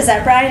tours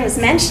that Brian was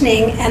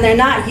mentioning, and they're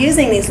not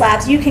using these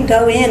labs, you can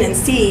go in and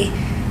see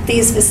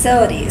these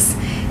facilities,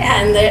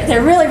 and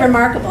they're really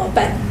remarkable.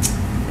 But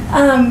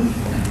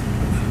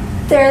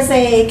there's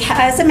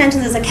as I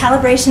mentioned, there's a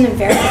calibration and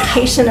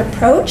verification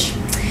approach.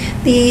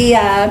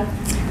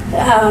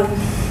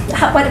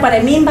 What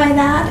I mean by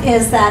that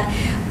is that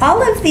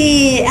all of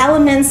the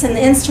elements in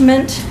the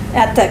instrument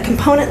at the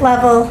component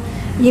level,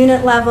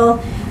 unit level,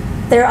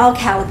 they're all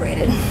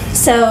calibrated.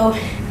 So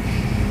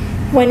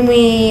when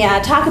we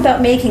talk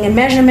about making a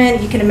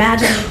measurement, you can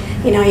imagine,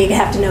 you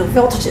have to know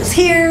voltages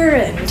here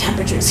and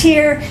temperatures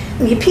here.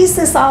 When you piece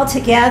this all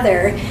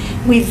together,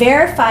 we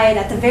verify it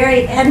at the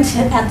very end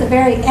at the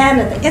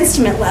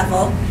instrument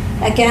level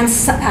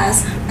against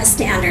a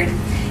standard.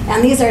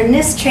 And these are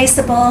NIST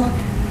traceable,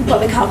 what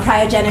we call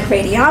cryogenic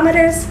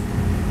radiometers.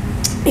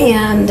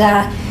 And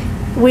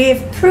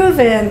we've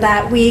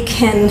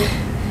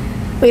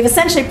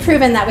essentially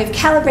proven that we've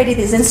calibrated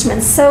these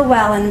instruments so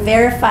well and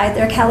verified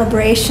their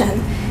calibration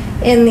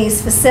in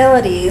these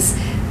facilities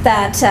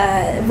that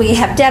we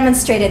have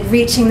demonstrated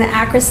reaching the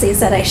accuracies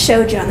that I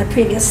showed you on the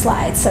previous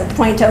slide. So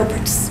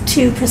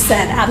 0.02%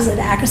 absolute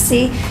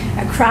accuracy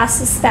across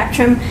the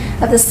spectrum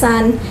of the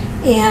sun,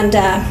 and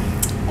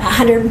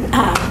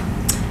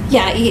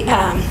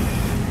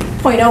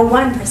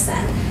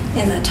 0.01%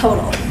 in the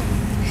total.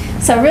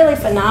 So really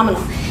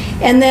phenomenal.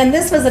 And then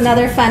this was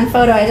another fun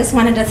photo I just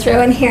wanted to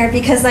throw in here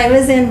because I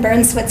was in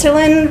Bern,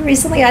 Switzerland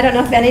recently. I don't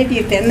know if any of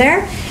you have been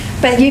there,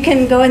 but you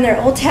can go in their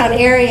Old Town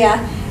area,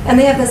 and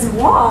they have this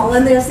wall,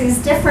 and there's these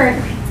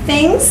different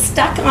things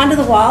stuck onto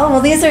the wall.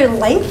 Well, these are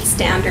length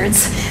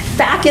standards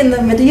back in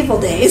the medieval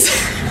days.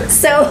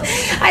 So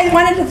I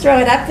wanted to throw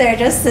it up there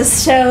just to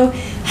show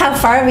how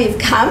far we've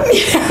come.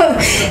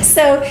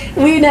 So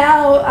we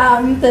now,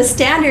 the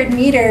standard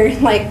meter,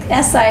 like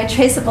SI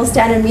traceable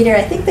standard meter,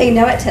 I think they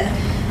know it to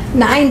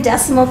 9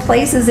 decimal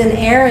places in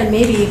air and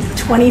maybe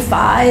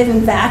 25 in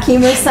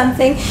vacuum or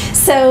something.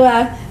 So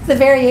the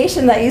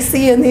variation that you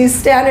see in these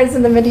standards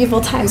in the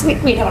medieval times,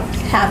 we don't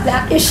have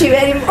that issue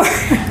anymore.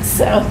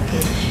 So,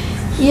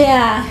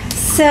 yeah.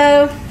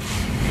 So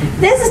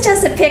this is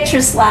just a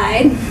picture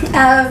slide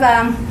of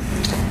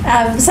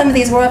some of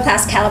these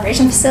world-class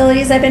calibration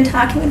facilities I've been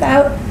talking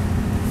about.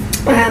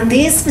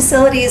 These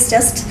facilities,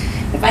 just,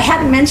 if I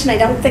hadn't mentioned, I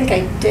don't think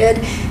I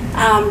did,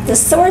 the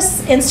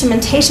source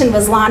instrumentation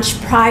was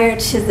launched prior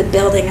to the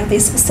building of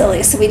these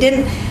facilities. So we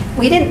didn't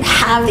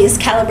have these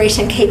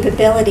calibration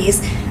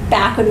capabilities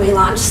back when we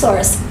launched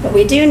source, but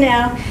we do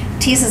now.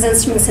 TSIS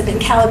instruments have been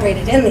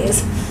calibrated in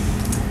these.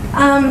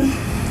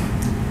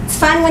 It's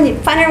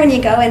funner when you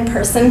go in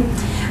person.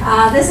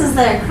 This is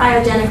the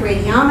cryogenic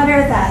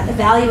radiometer that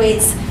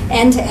evaluates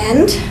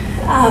end-to-end.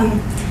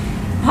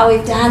 How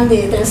we've done,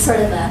 there's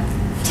sort of a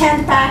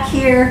tent back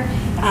here.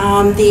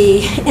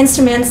 The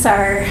instruments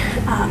are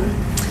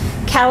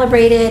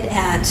calibrated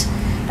at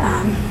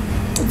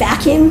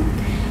vacuum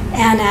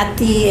and at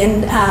the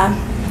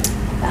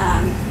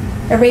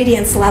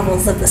irradiance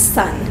levels of the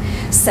sun.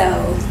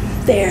 So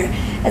they're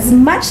as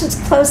much as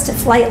close to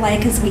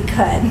flight-like as we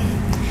could.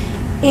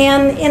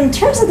 And in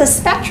terms of the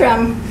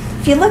spectrum,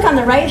 if you look on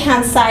the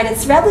right-hand side,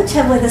 it's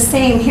relatively the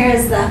same.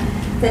 Here's the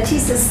the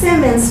TSIS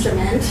SIM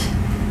instrument.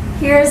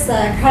 Here's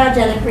the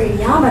cryogenic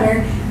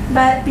radiometer.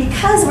 But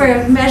because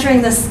we're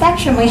measuring the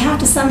spectrum, we have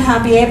to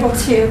somehow be able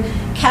to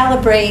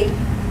calibrate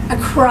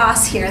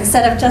across here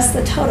instead of just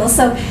the total.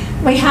 So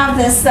we have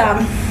this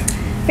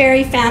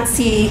very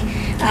fancy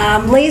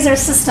laser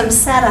system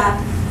set up.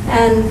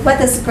 And what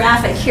this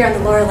graphic here on the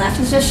lower left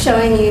is just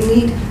showing you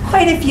need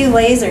quite a few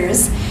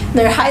lasers.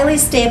 They're highly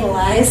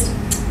stabilized,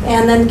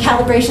 and then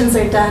calibrations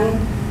are done,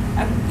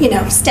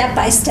 step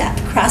by step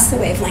across the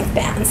wavelength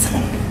bands.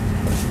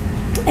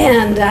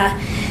 And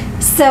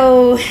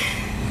so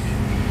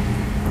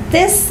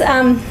this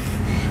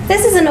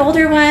is an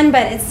older one,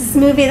 but it's this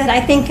movie that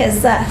I think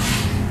is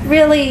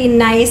really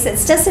nice.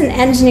 It's just an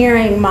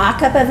engineering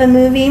mock-up of a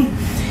movie,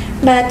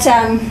 but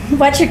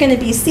what you're going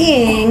to be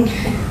seeing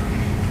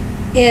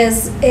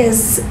is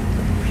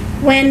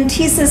when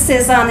TSIS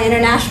is on the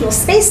International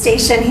Space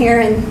Station here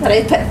in, what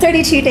I put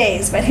 32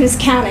 days, but who's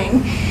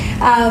counting,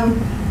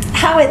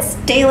 how its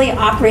daily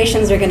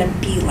operations are going to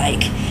be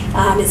like.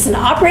 It's an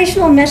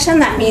operational mission.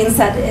 That means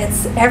that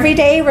it's every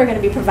day we're going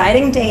to be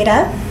providing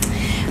data,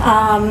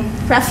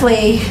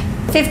 roughly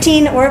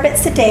 15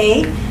 orbits a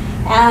day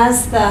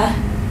as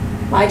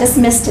I just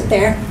missed it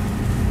there.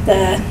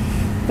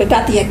 We've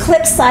got the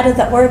eclipse side of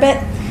the orbit.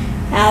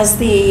 As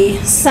the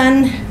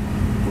sun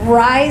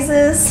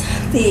rises,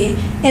 the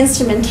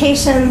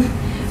instrumentation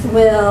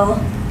will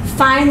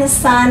find the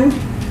sun,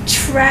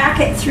 track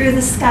it through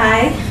the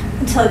sky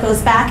until it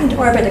goes back into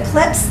orbit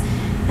eclipse.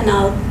 And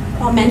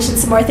I'll mention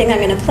some more things. I'm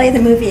going to play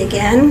the movie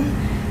again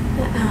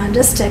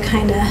just to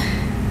kind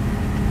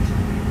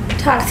of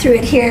talk through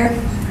it here.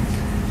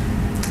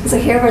 So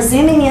here we're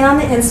zooming in on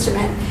the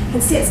instrument. You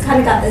can see it's kind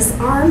of got this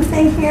arm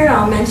thing here.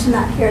 I'll mention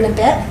that here in a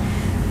bit.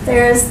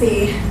 There's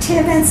the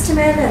TIM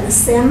instrument and the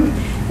SIM.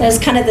 There's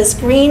kind of this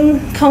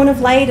green cone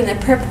of light and a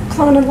purple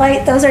cone of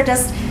light. Those are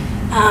just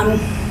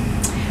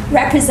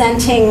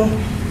representing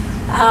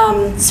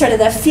sort of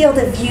the field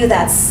of view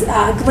that's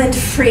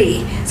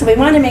glint-free. So we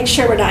want to make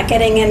sure we're not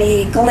getting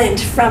any glint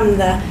from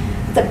the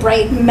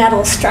bright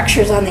metal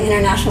structures on the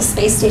International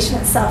Space Station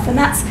itself. And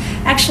that's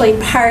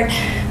actually part,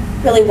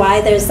 really,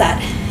 why there's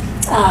that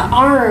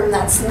arm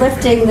that's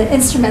lifting the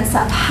instruments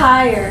up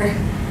higher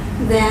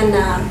than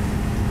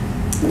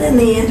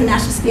the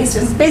International Space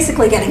Station. It's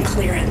basically getting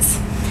clearance.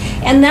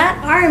 And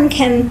that arm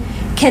can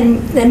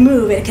then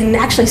move. It can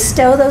actually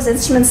stow those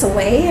instruments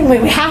away, and we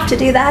have to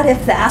do that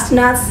if the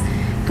astronauts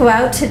go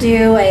out to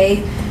do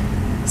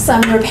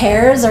some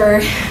repairs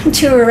or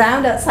tour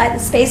around outside the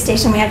space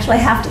station. We actually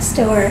have to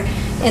store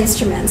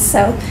instruments.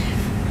 So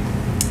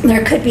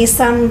there could be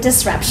some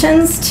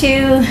disruptions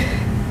to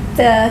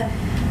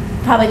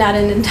probably not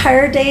an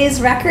entire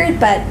day's record,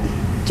 but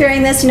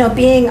during this,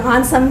 being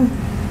on some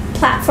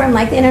platform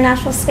like the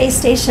International Space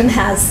Station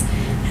has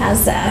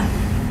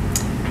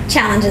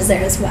challenges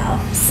there as well.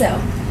 So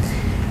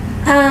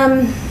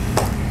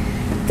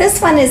this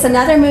one is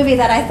another movie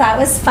that I thought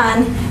was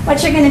fun.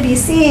 What you're going to be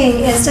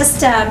seeing is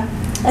just a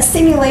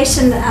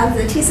simulation of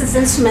the TSIS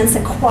instruments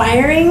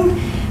acquiring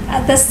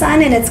the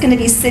sun, and it's going to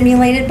be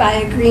simulated by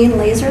a green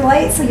laser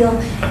light. So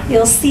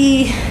you'll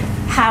see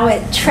how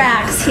it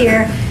tracks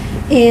here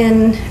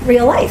in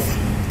real life.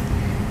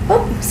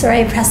 Oh,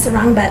 sorry, I pressed the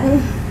wrong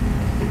button.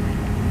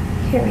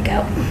 Here we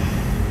go.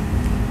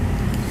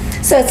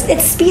 So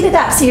it's speeded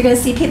up, so you're going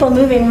to see people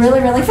moving really,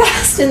 really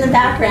fast in the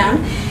background.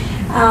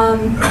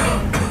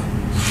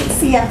 You can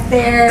see up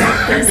there,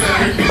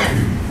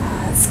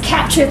 it's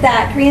captured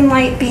that green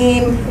light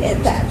beam.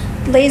 That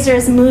laser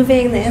is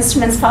moving, the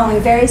instrument's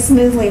following very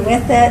smoothly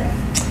with it.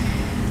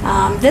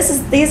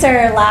 These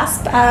are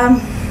LASP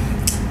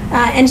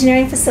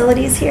engineering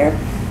facilities here.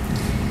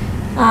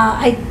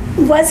 I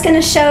was going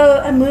to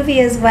show a movie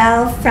as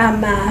well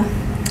from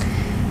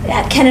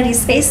at Kennedy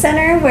Space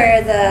Center,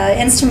 where the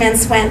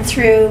instruments went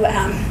through,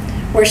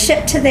 were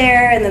shipped to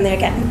there, and then they're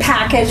getting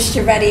packaged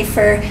ready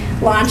for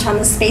launch on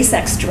the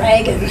SpaceX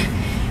Dragon.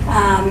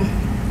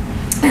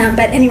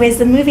 But anyways,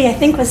 the movie I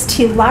think was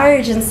too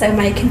large, and so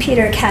my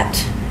computer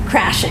kept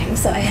crashing,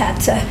 so I had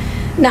to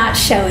not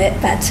show it.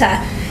 But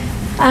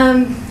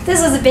this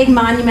was a big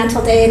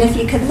monumental day, and if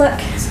you could look,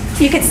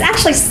 you could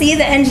actually see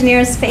the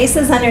engineers'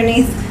 faces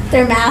underneath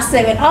their masks.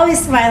 They would all be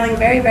smiling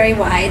very, very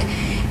wide,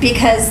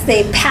 because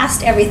they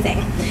passed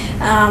everything.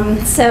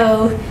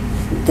 So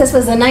this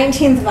was the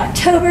 19th of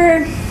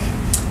October.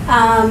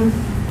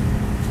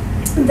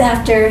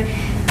 After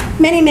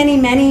many, many,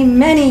 many,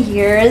 many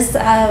years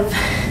of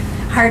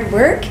hard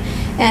work,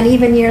 and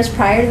even years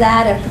prior to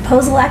that of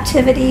proposal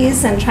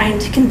activities and trying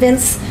to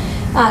convince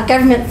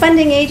government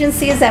funding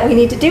agencies that we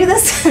need to do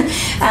this.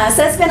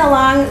 So it's been a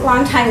long,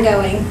 long time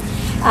going.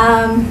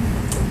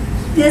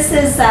 This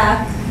is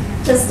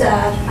just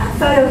a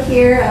photo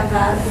here of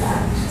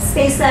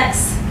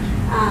SpaceX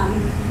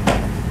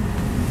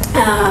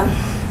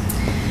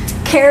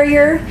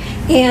carrier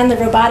and the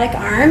robotic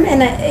arm.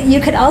 And you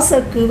could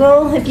also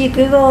Google, if you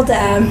Googled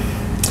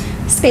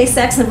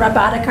SpaceX and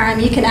robotic arm,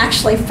 you can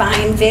actually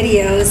find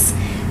videos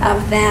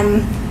of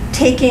them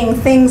taking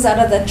things out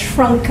of the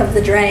trunk of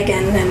the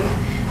Dragon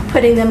and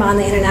putting them on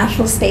the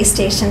International Space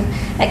Station.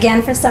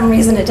 Again, for some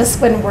reason, it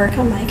just wouldn't work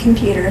on my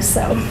computer,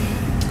 so.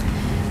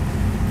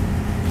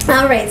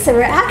 All right, so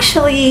we're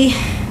actually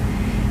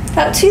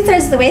about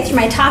 2/3 of the way through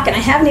my talk, and I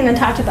haven't even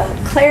talked about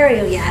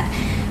CLARREO yet,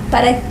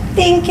 but I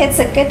think it's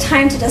a good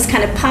time to just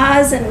kind of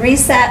pause and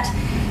reset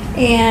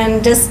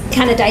and just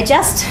kind of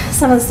digest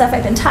some of the stuff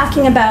I've been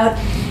talking about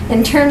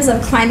in terms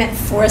of climate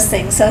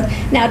forcing. So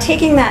now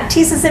taking that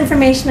TSIS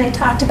information I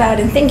talked about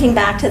and thinking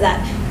back to that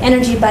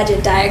energy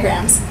budget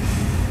diagrams.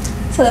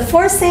 So the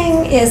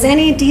forcing is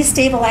any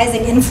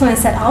destabilizing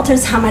influence that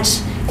alters how much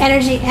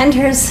energy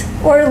enters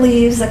or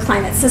leaves the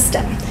climate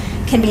system.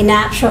 It can be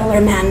natural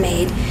or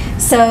man-made.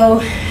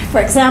 So, for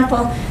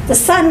example, the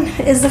sun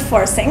is the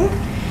forcing,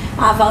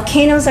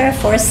 volcanoes are a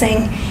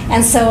forcing,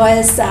 and so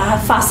is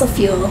fossil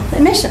fuel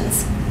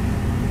emissions.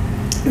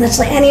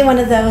 Literally any one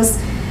of those,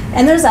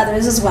 and there's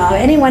others as well,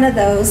 any one of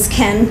those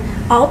can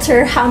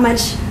alter how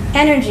much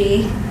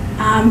energy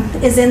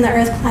is in the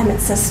Earth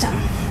climate system.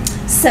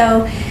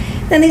 So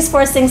then these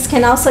forcings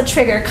can also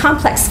trigger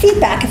complex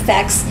feedback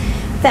effects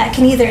that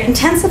can either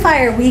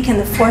intensify or weaken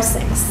the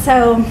forcings.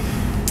 So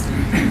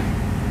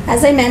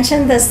as I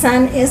mentioned, the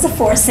sun is a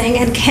forcing,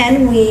 and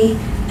can we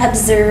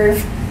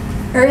observe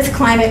Earth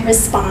climate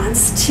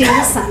response to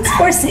the sun's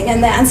forcing?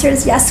 And the answer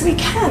is yes, we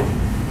can.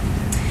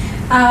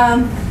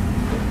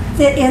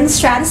 In the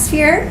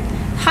stratosphere,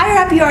 higher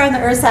up you are in the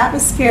Earth's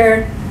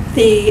atmosphere,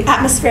 the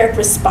atmospheric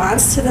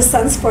response to the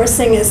sun's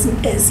forcing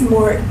is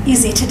more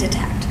easy to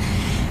detect.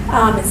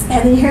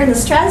 And here in the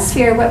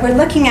stratosphere, what we're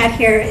looking at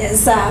here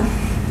is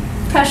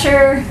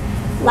pressure,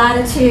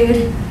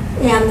 latitude,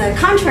 and the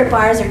contour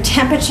bars are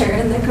temperature,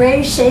 and the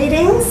gray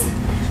shadings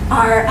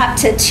are up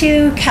to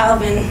 2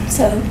 Kelvin,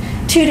 so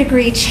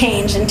 2-degree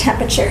change in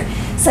temperature.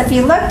 So if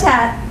you looked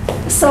at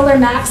solar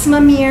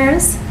maximum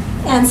years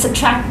and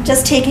subtract,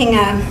 just taking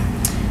a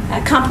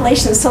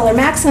compilation of solar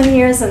maximum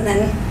years and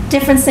then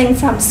differencing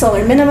from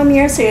solar minimum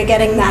years, so you're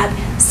getting that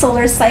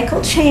solar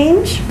cycle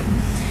change,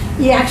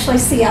 you actually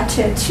see up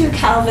to a 2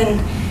 Kelvin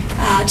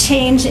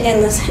change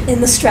in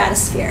the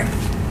stratosphere.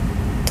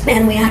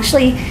 And we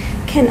actually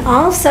can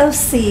also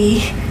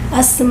see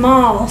a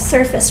small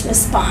surface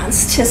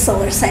response to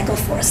solar cycle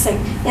forcing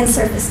and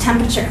surface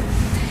temperature.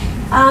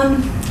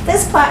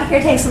 This plot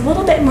here takes a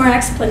little bit more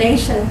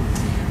explanation.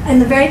 In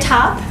the very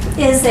top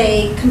is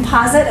a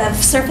composite of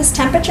surface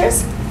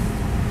temperatures.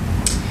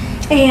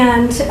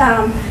 And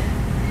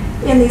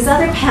in these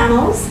other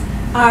panels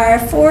are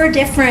 4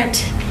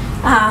 different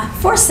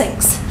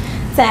forcings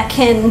that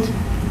can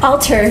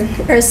alter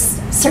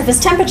Earth's surface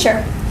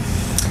temperature.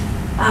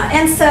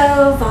 And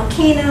so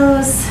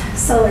volcanoes,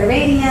 solar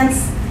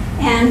radiance,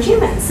 and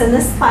humans. And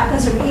this plot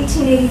goes from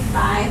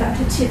 1885 up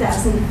to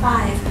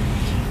 2005.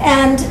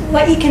 And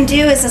what you can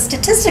do is a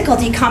statistical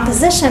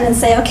decomposition and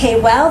say, okay,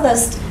 well,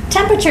 those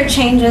temperature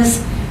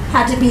changes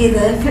had to be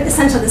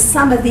essentially the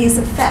sum of these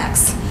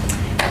effects.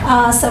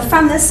 So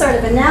from this sort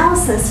of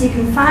analysis, you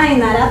can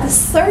find that at the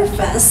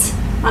surface,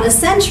 on a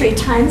century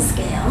time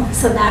scale,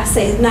 so back,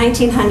 say,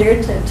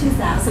 1900 to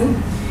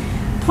 2000,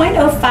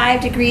 0.05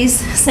 degrees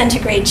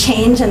centigrade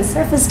change in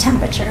surface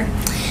temperature,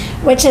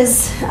 which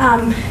is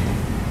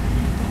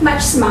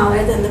much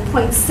smaller than the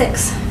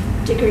 0.6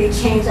 degree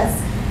change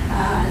that's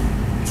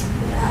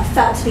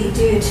felt to be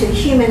due to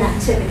human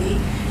activity.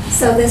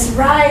 So this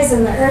rise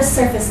in the Earth's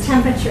surface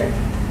temperature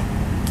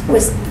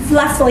was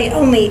roughly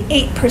only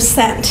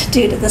 8%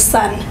 due to the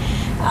sun,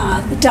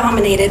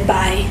 dominated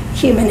by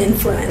human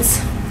influence.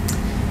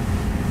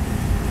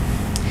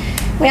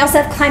 We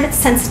also have climate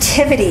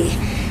sensitivity.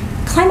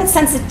 Climate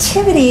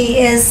sensitivity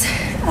is,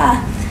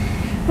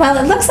 well,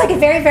 it looks like a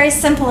very, very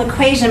simple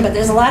equation, but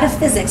there's a lot of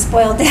physics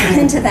boiled down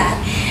into that.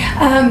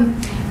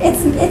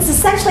 It's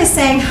essentially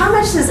saying how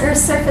much does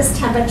Earth's surface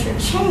temperature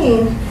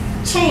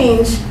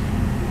change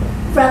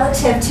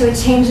relative to a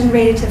change in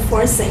radiative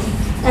forcing.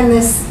 And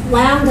this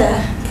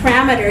lambda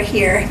parameter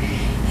here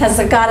has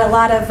got a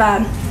lot of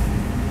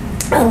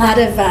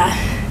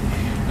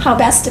how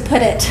best to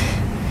put it,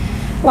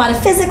 a lot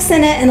of physics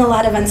in it and a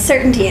lot of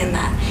uncertainty in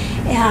that.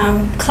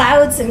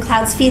 Clouds and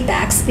clouds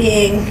feedbacks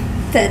being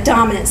the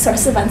dominant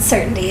source of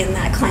uncertainty in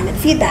that climate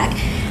feedback.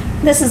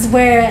 This is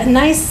where a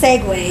nice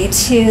segue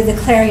to the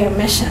CLARREO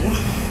mission.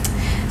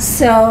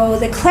 So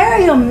the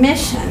CLARREO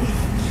mission,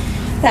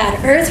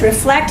 that Earth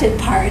reflected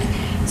part,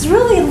 is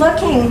really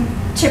looking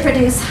to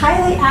produce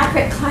highly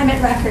accurate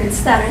climate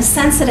records that are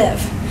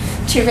sensitive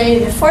to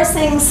radiative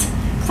forcings,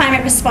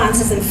 climate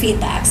responses, and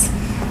feedbacks.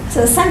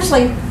 So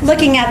essentially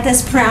looking at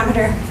this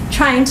parameter,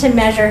 trying to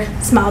measure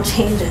small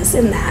changes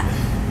in that.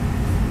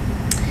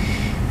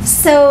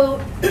 So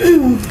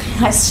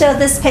I showed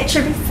this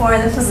picture before.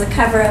 This was the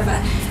cover of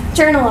a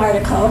journal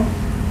article.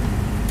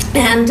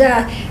 And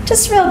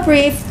just real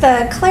brief,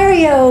 the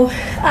CLARREO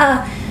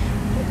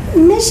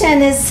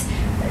mission is,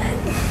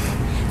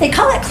 they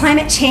call it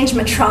climate change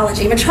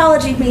metrology.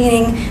 Metrology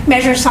meaning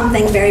measure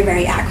something very,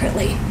 very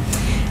accurately.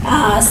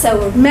 So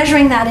we're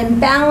measuring that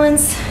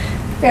imbalance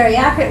very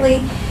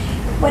accurately.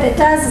 What it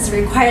does is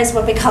it requires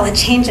what we call a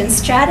change in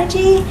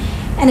strategy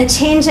and a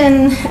change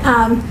in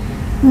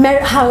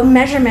how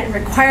measurement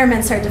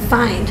requirements are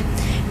defined.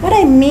 What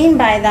I mean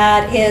by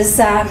that is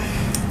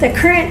the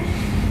current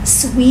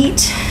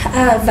suite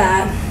of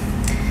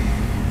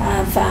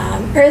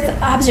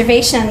Earth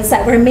observations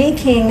that we're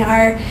making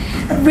are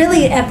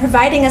really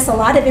providing us a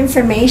lot of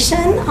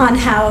information on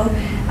how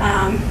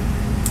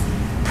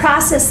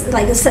process,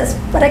 like it says,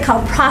 what I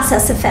call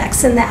process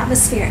effects in the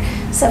atmosphere.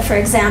 So for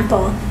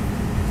example,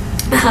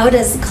 how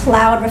does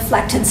cloud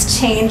reflectance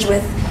change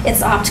with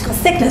its optical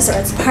thickness or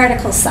its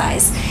particle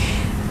size?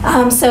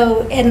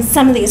 So in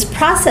some of these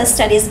process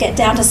studies get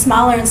down to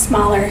smaller and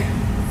smaller,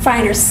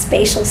 finer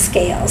spatial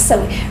scales.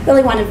 So we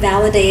really want to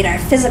validate our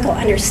physical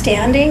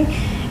understanding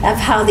of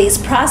how these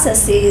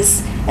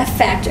processes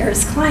affect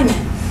Earth's climate.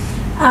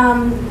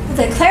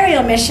 The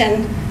CLARREO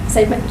mission,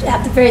 so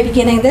at the very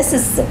beginning, this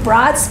is the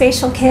broad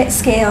spatial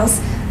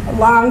scales,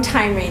 long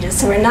time ranges.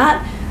 So we're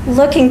not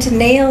looking to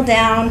nail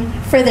down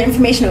further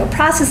information about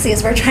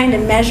processes. We're trying to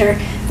measure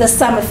the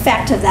sum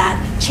effect of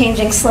that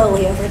changing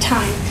slowly over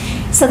time.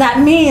 So that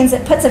means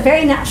it puts a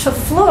very natural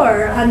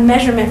floor on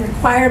measurement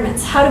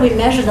requirements. How do we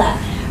measure that?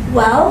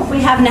 Well, we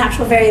have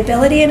natural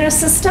variability in our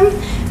system,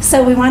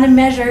 so we want to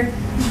measure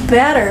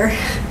better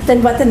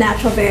than what the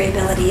natural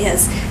variability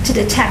is to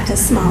detect a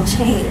small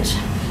change.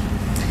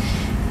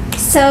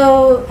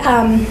 So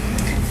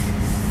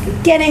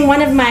getting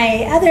one of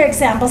my other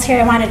examples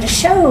here I wanted to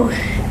show,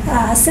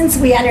 since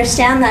we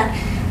understand that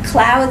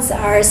clouds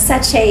are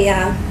such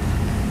a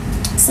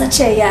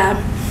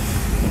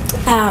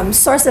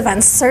source of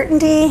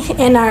uncertainty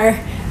in our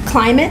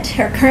climate,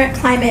 our current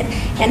climate,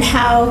 and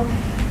how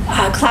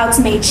clouds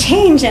may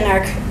change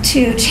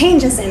to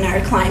changes in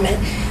our climate,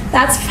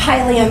 that's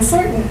highly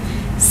uncertain.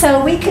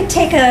 So we could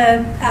take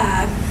a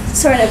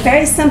sort of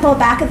very simple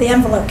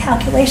back-of-the-envelope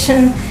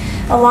calculation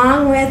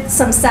along with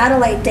some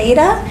satellite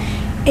data,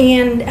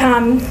 and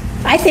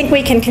I think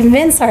we can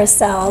convince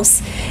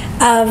ourselves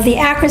of the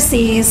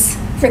accuracies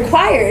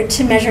required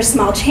to measure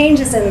small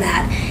changes in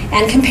that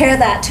and compare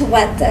that to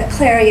what the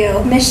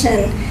CLARREO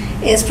mission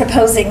is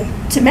proposing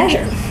to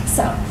measure.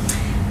 So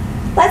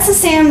let's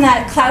assume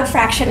that cloud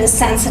fraction is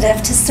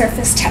sensitive to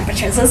surface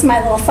temperatures. This is my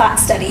little thought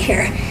study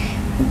here.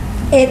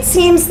 It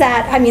seems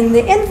that, I mean,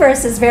 the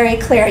inverse is very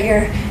clear.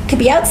 You could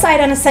be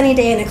outside on a sunny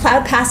day and a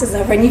cloud passes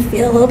over and you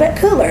feel a little bit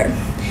cooler.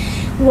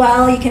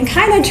 Well, you can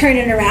kind of turn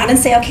it around and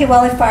say, okay,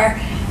 well, if our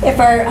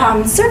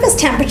surface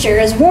temperature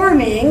is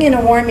warming in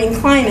a warming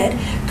climate,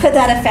 could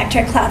that affect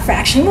our cloud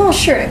fraction? Well,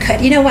 sure it could.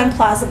 You know, one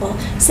plausible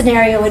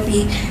scenario would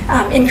be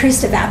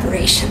increased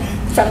evaporation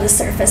from the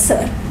surface, so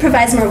it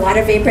provides more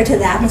water vapor to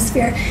the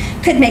atmosphere,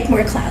 could make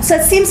more clouds. So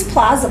it seems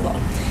plausible.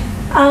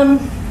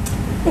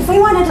 If we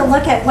wanted to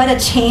look at what a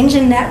change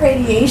in net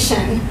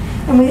radiation,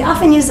 and we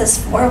often use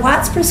this 4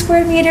 watts per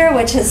square meter,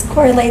 which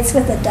correlates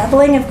with a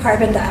doubling of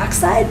carbon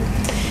dioxide,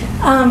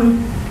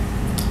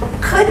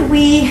 could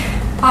we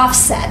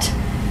offset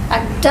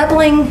a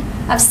doubling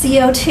of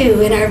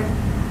CO2 in our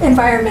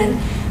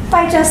environment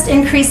by just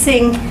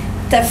increasing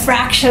the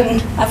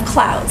fraction of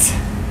clouds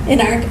in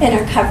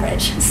our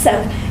coverage? So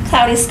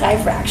cloudy sky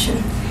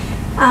fraction.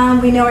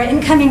 We know our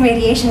incoming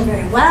radiation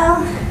very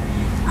well.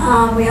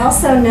 We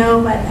also know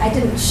what, I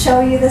didn't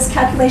show you this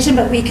calculation,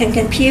 but we can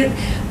compute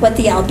what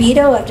the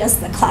albedo of just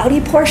the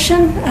cloudy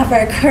portion of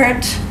our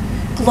current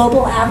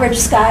global average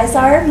skies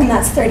are, and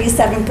that's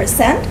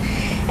 37%.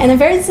 And a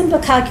very simple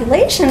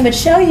calculation would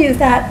show you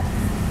that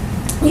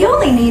you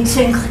only need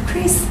to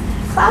increase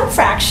cloud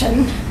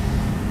fraction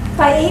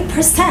by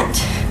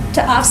 8%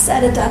 to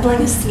offset a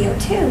doubling of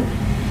CO2.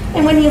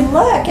 And when you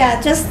look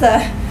at just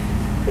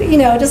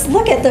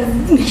look at the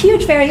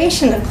huge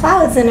variation of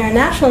clouds in our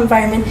natural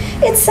environment,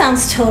 it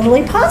sounds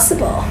totally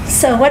possible.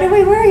 So what are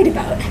we worried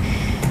about?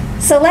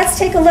 So let's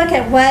take a look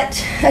at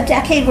what a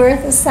decade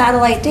worth of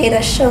satellite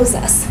data shows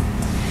us.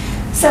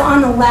 So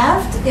on the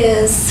left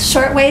is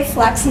shortwave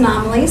flux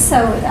anomaly.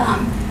 So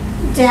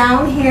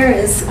down here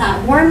is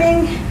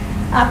warming,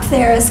 up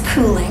there is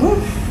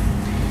cooling.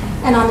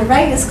 And on the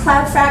right is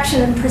cloud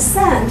fraction in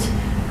percent,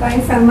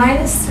 going from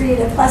 -3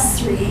 to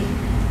 +3.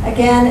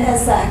 Again,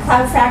 as the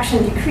cloud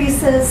fraction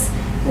decreases,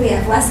 we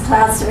have less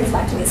clouds to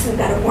reflect away, so we've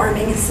got a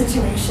warming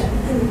situation,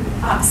 and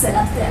opposite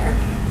up there.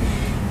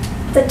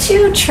 The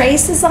 2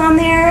 traces on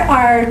there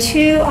are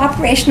 2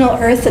 operational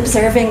Earth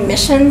observing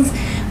missions.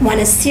 One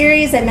is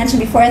CERES, I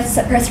mentioned before, it's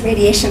the Earth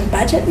Radiation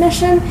Budget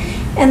Mission,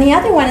 and the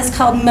other one is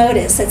called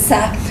MODIS. It's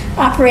an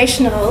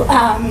operational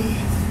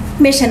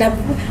mission of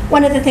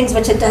one of the things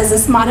which it does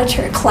is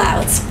monitor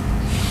clouds.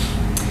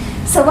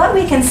 So what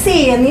we can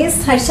see, and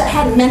these I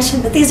hadn't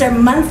mentioned, but these are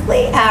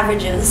monthly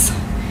averages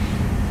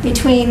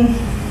between,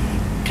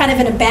 kind of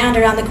in a band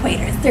around the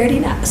equator,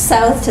 30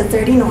 south to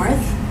 30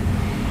 north.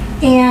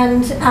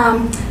 And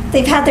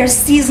they've had their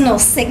seasonal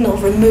signal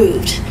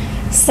removed,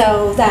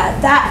 so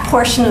that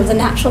portion of the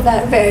natural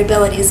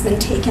variability has been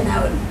taken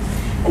out.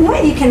 And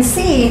what you can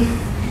see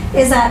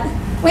is that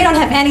we don't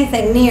have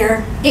anything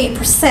near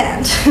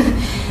 8%.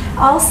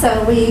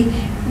 Also,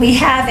 we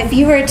have, if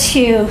you were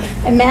to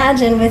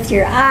imagine with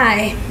your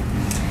eye,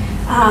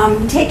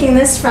 taking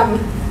this from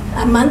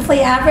a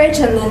monthly average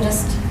and then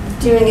just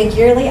doing a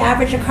yearly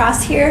average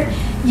across here,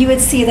 you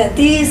would see that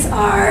these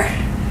are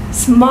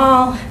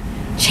small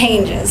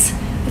changes.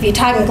 If you're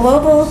talking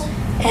global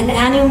and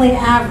annually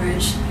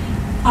average,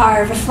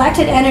 our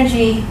reflected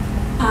energy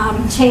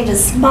change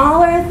is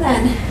smaller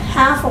than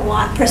half a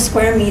watt per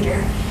square meter,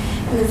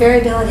 and the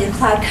variability of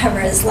cloud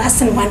cover is less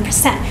than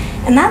 1%.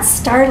 And that's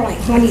startling.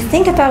 When you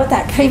think about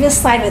that previous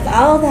slide with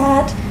all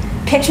that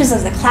pictures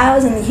of the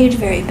clouds and the huge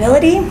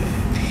variability,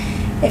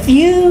 if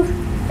you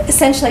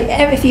essentially,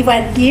 if you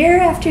went year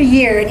after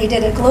year and you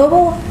did a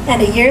global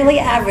and a yearly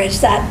average,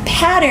 that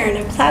pattern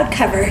of cloud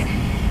cover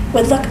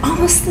would look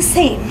almost the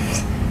same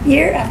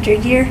year after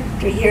year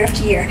after year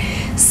after year.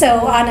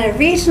 So on a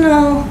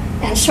regional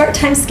and short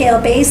time scale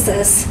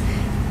basis,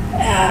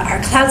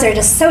 our clouds are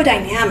just so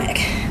dynamic.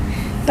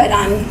 But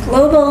on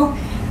global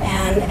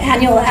and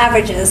annual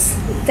averages,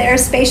 their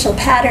spatial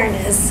pattern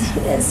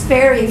is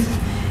very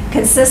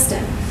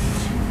consistent.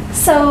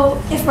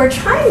 So if we're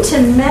trying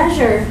to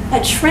measure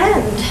a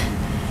trend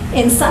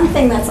in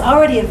something that's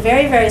already a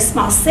very, very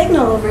small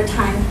signal over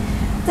time,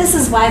 this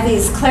is why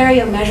these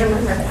CLARREO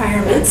measurement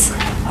requirements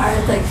are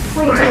like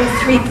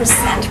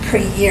 0.03% per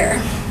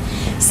year.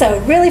 So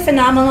really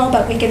phenomenal,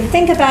 but we can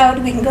think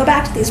about, we can go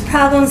back to these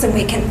problems and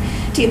we can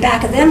do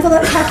back of the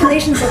envelope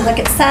calculations and look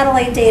at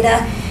satellite data.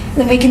 And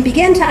then we can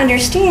begin to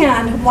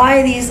understand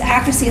why these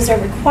accuracies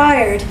are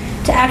required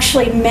to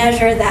actually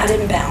measure that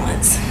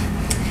imbalance.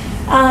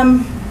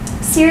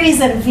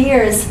 Series and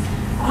VIRS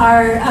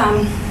are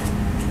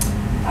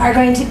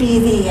going to be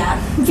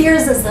the,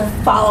 VIRS is the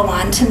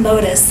follow-on to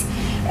MODIS,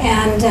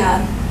 and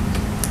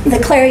the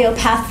CLARREO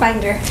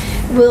Pathfinder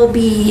will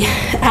be,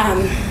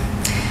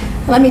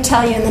 let me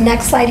tell you in the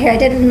next slide here, I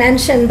didn't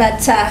mention, but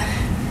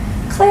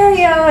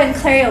CLARREO and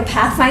CLARREO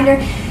Pathfinder.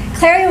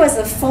 CLARREO was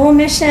a full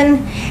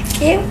mission.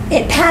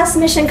 It passed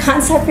mission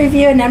concept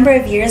review a number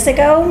of years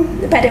ago,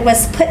 but it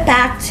was put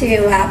back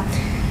to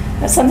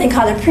something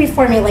called a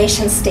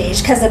pre-formulation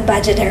stage because of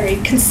budgetary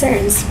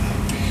concerns.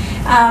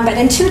 But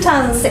in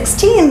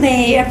 2016,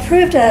 they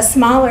approved a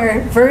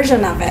smaller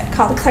version of it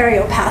called the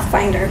CLARREO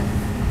Pathfinder.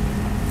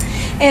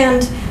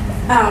 And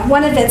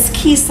one of its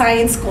key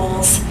science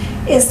goals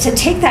is to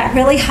take that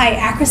really high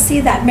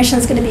accuracy that mission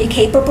is going to be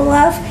capable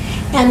of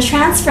and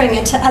transferring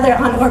it to other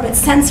on-orbit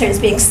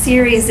sensors, being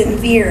Ceres and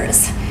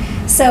VIRS.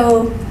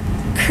 So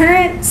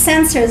current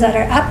sensors that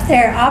are up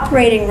there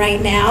operating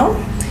right now,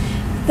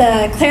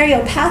 the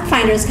CLARREO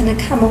Pathfinder is going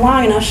to come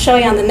along, and I'll show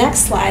you on the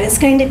next slide. It's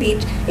going to be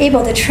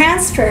able to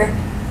transfer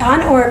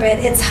on orbit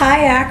its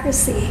high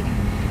accuracy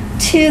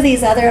to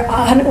these other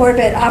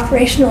on-orbit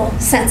operational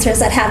sensors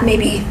that have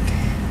maybe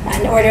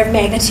an order of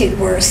magnitude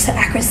worse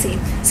accuracy.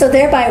 So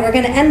thereby, we're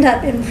going to end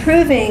up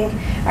improving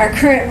our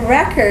current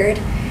record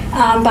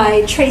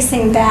by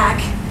tracing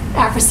back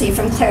accuracy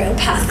from CLARREO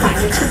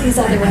Pathfinder to these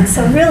other ones.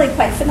 So really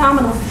quite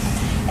phenomenal.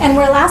 And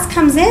where LASP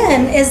comes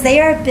in is they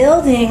are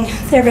building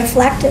their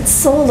reflected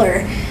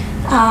solar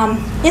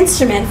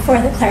instrument for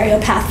the CLARREO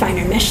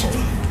Pathfinder mission.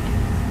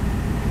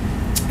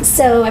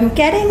 So I'm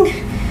getting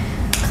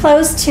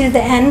close to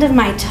the end of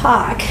my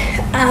talk.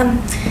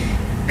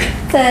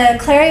 The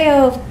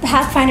CLARREO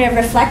Pathfinder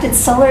reflected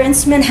solar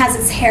instrument has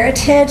its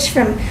heritage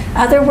from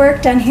other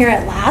work done here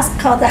at LASP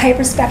called the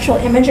Hyperspectral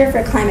Imager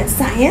for Climate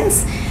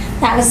Science.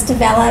 That was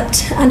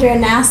developed under a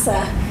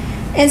NASA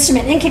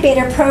Instrument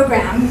Incubator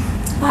Program,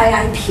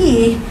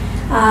 IIP,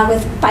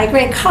 by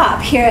Greg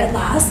Kopp here at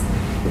LASP.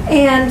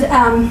 And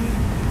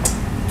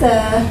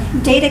the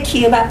data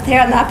cube up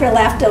there on the upper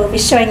left, I will be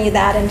showing you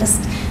that in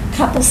just a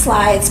couple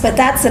slides, but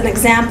that's an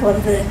example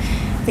of the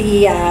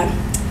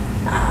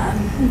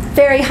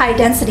very high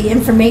density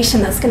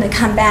information that's going to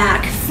come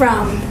back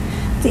from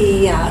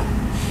the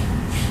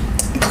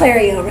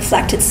CLARREO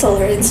reflected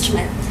solar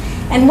instrument.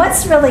 And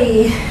what's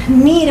really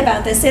neat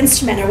about this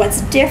instrument, or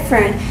what's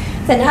different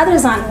than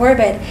others on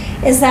orbit,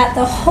 is that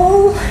the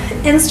whole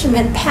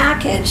instrument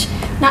package,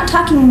 not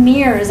talking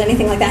mirrors,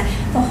 anything like that,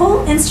 the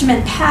whole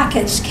instrument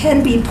package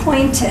can be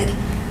pointed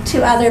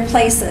to other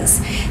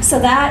places. So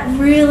that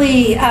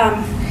really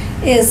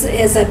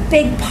is a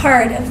big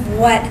part of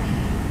what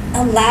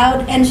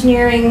allowed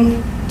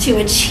engineering to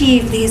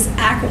achieve these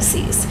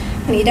accuracies.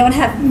 When you don't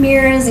have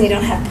mirrors and you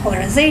don't have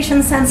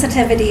polarization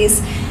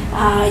sensitivities,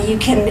 you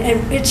can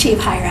achieve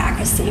higher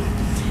accuracy.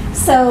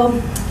 So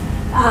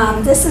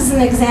this is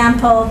an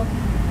example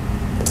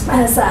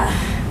as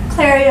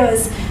CLARREO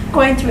is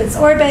going through its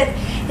orbit.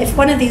 If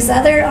one of these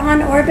other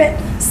on-orbit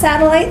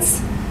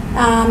satellites,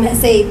 as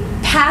they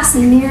pass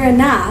near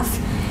enough,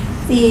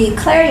 the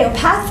CLARREO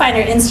Pathfinder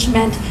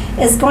instrument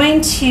is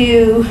going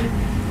to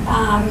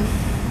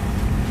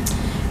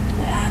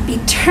be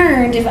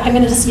turned, if I'm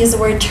going to just use the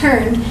word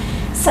turned,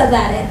 so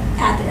that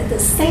at the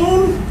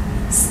same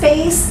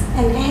space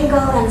and angle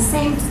and the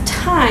same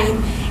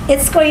time,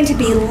 it's going to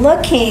be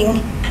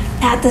looking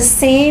at the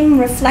same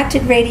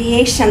reflected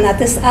radiation that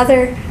this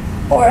other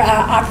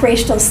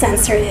operational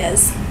sensor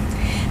is.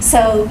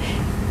 So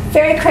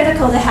very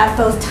critical to have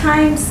both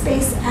time,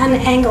 space, and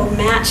angle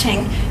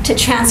matching to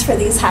transfer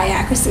these high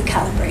accuracy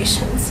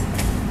calibrations.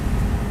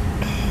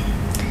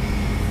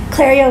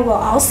 CLARREO will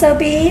also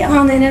be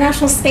on the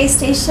International Space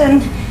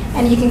Station,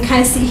 and you can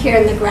kind of see here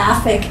in the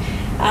graphic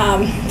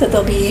that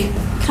they'll be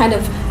kind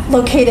of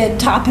located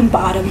top and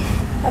bottom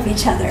of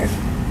each other.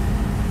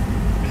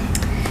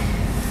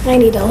 I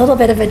need a little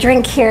bit of a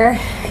drink here,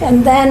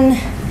 and then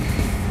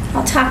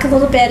I'll talk a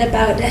little bit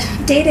about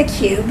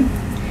DataCube.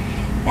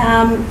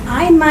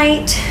 I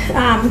might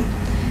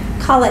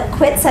call it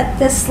quits at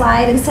this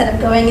slide instead of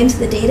going into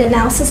the data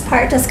analysis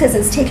part, just because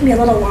it's taken me a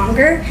little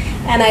longer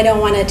and I don't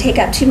want to take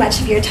up too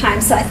much of your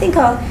time. So I think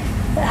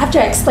after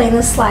I explain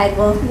this slide,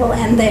 we'll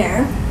end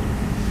there.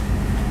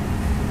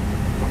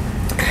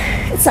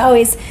 It's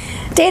always,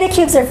 data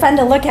cubes are fun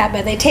to look at,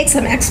 but they take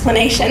some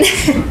explanation.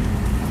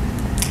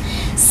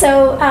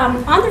 So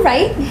on the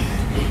right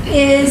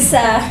is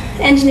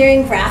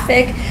engineering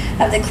graphic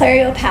of the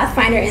CLARREO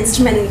Pathfinder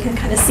instrument, and you can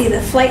kind of see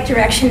the flight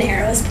direction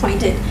arrows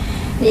pointed.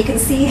 And you can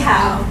see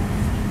how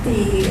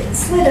the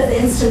slit of the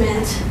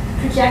instrument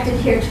projected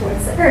here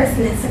towards the Earth,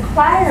 and it's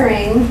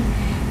acquiring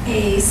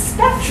a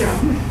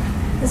spectrum.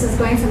 This is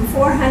going from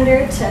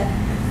 400 to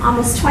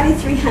almost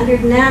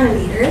 2,300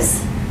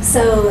 nanometers.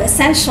 So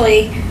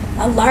essentially,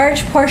 a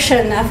large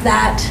portion of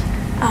that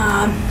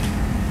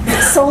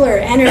solar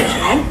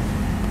energy.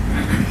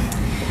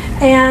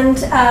 And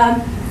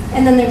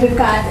then we've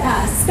got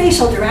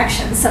spatial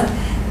direction. So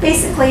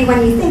basically,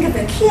 when you think of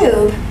a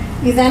cube,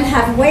 you then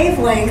have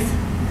wavelength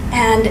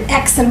and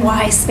X and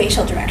Y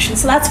spatial direction.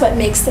 So that's what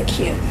makes the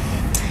cube.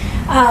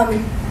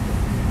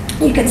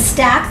 You can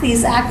stack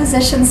these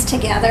acquisitions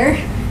together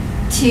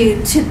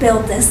to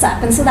build this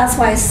up. And so that's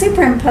why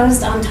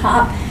superimposed on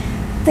top,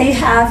 they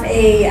have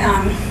a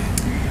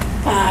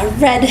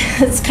red,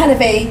 it's kind of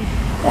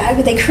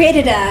they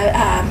created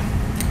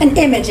an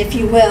image, if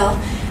you will,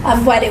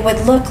 of what it would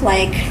look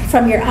like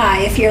from your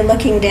eye if you're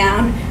looking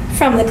down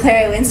from the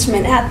CLARREO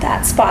instrument at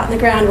that spot in the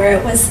ground where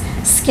it was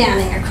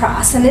scanning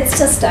across. And it's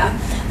just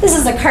this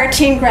is a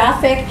cartoon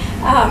graphic.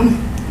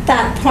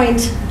 That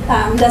point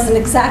doesn't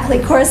exactly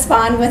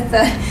correspond with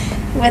the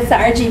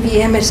RGB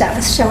image that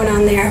was shown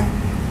on there.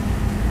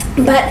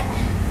 But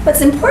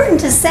what's important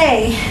to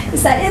say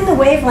is that in the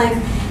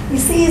wavelength, you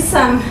see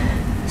some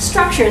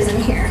structures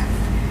in here.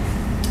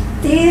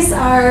 These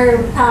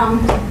are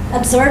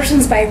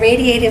absorptions by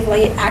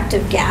radiatively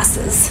active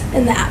gases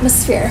in the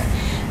atmosphere.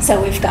 So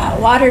we've got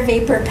water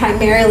vapor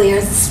primarily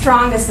as the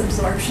strongest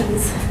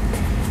absorptions,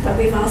 but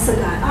we've also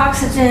got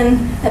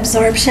oxygen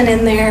absorption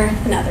in there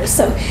and others.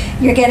 So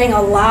you're getting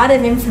a lot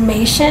of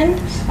information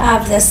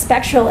of the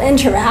spectral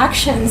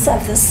interactions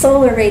of the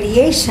solar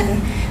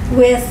radiation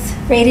with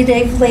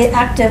radiatively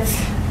active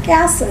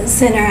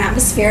gases in our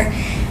atmosphere.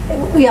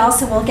 We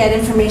also will get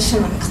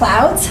information on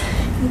clouds.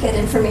 You get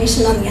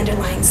information on the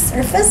underlying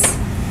surface.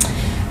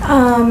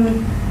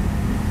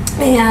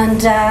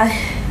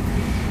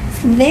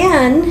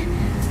 Then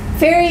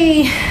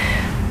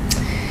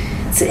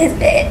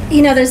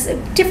there's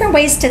different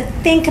ways to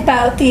think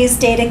about these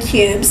data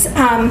cubes.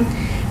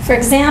 For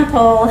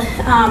example,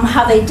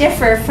 how they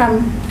differ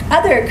from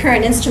other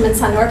current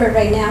instruments on orbit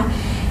right now,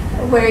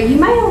 where you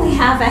might only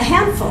have a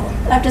handful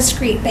of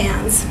discrete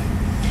bands,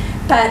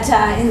 but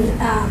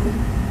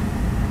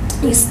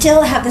you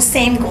still have the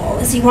same goal,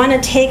 is you want to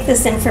take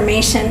this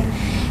information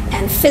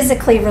and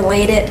physically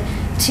relate it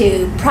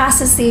to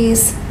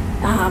processes,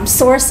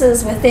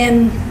 sources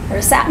within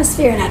Earth's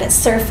atmosphere and at its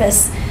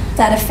surface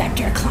that affect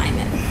our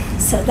climate.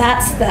 So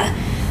that's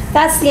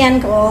the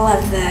end goal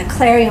of the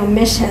CLARREO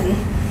mission.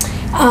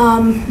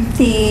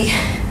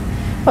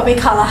 What we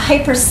call a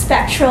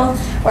hyperspectral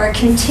or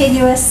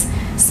contiguous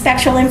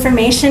spectral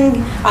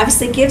information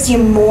obviously gives you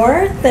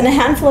more than a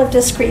handful of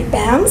discrete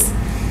bands.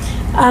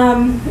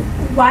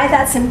 Why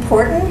that's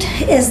important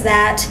is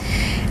that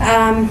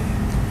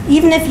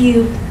even if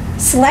you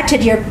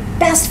selected your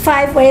best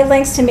 5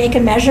 wavelengths to make a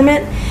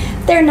measurement,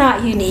 they're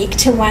not unique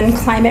to one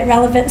climate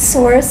relevant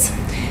source.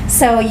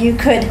 So you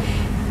could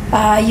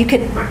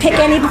pick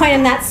any point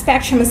in that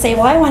spectrum and say,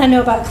 well, I want to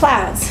know about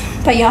clouds,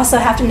 but you also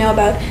have to know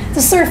about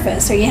the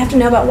surface, or you have to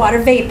know about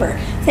water vapor,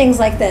 things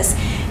like this.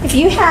 If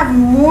you have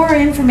more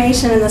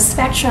information in the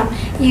spectrum,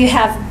 you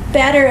have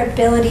better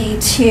ability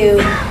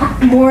to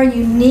more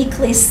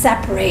uniquely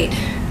separate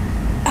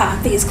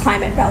these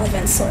climate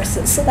relevant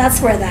sources. So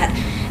that's where that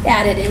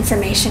added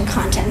information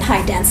content,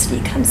 high density,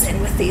 comes in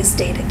with these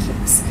data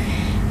cubes.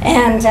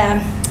 And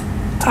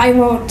I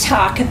won't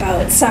talk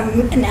about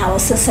some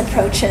analysis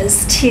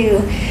approaches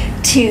to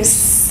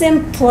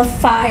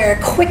simplify or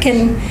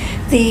quicken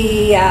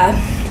the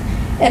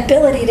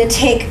ability to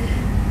take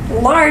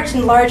large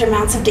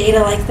amounts of data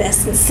like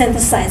this and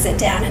synthesize it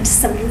down into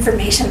some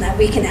information that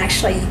we can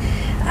actually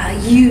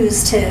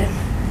use to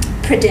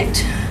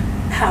predict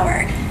how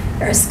our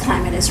Earth's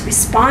climate is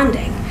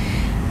responding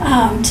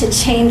to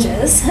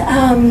changes.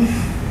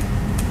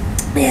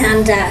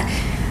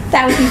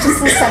 That would be just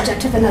the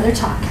subject of another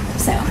talk.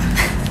 So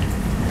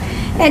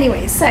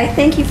anyways, I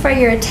thank you for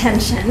your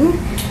attention.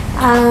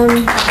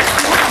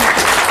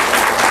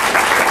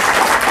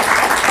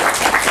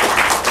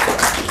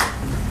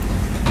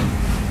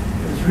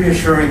 It's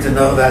reassuring to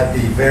know that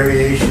the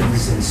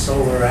variations in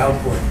solar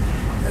output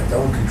that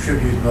don't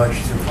contribute much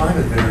to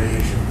climate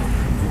variation.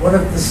 What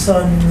if the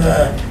sun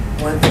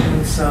went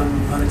through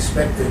some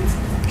unexpected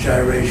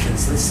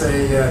gyrations? Let's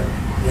say you had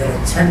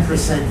a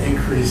 10%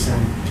 increase in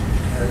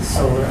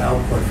solar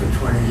output for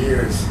 20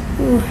 years.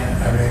 I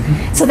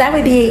mean, so that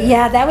would be,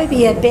 yeah, that would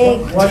be a big...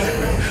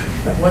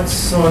 What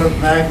sort of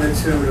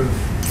magnitude of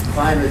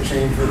climate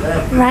change would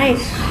that be? Right.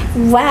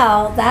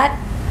 Well, that...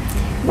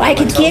 I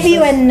could give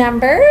you a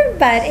number,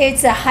 but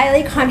it's a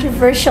highly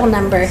controversial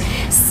number.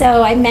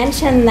 So I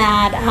mentioned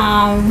that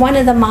one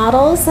of the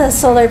models, the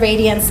solar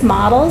radiance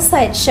models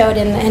I showed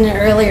in an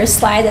earlier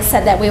slide that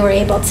said that we were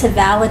able to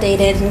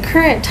validate it in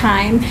current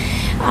time,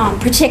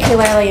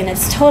 particularly in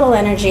its total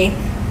energy.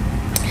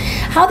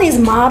 How these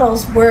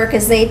models work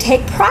is they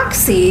take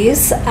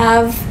proxies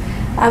of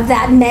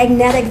that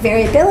magnetic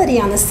variability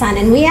on the sun,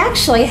 and we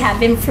actually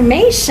have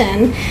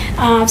information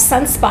of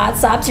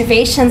sunspots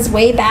observations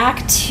way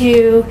back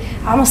to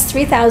almost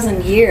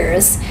 3,000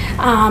 years,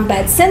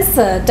 but since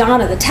the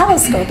dawn of the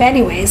telescope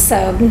anyway,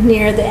 so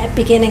near the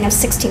beginning of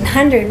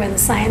 1600 when the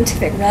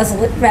scientific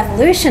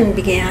revolution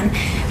began,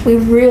 we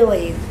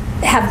really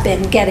have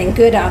been getting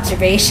good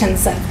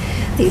observations of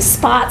these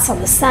spots on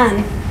the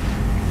sun.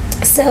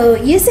 So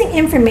using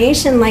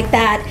information like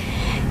that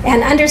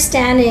and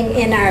understanding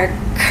in our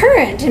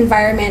current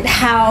environment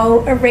how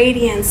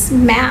irradiance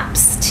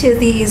maps to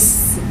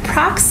these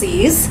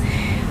proxies,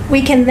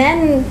 we can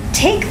then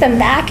take them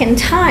back in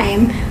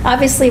time,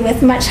 obviously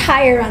with much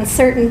higher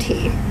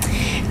uncertainty.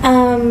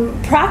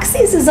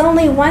 Proxies is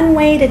only one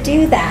way to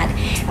do that.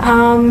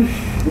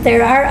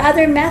 There are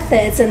other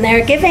methods, and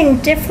they're giving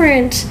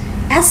different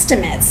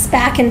estimates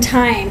back in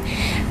time.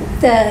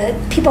 The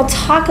people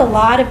talk a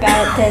lot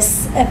about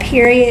this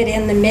period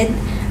in the mid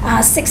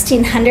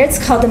 1600s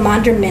called the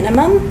Maunder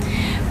minimum,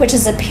 which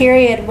is a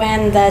period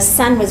when the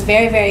sun was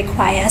very, very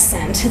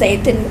quiescent. They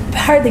didn't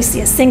hardly see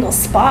a single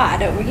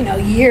spot over,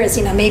 years,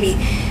 maybe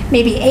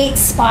 8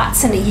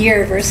 spots in a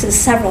year versus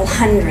several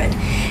hundred.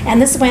 And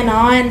this went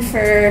on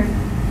for,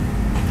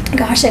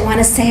 gosh, I want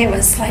to say it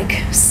was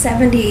like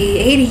 70,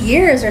 80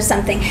 years or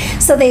something.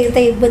 So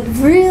they would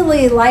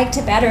really like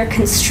to better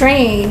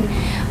constrain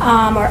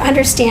or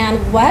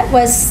understand what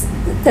was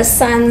the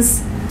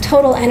sun's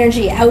total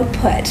energy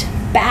output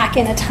back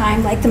in a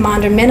time like the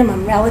Maunder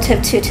minimum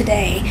relative to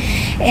today.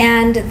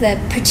 And the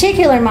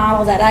particular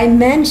model that I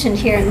mentioned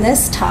here in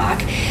this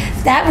talk,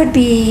 that would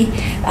be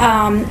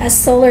a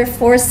solar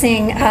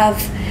forcing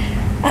of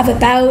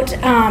about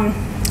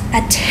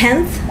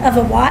 1/10 of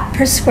a watt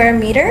per square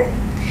meter,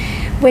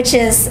 which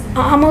is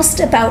almost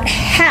about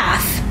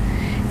half,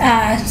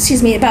 it's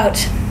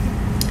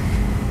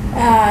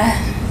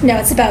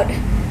about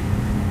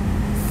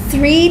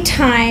 3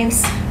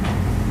 times.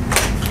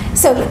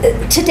 So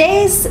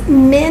today's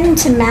min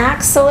to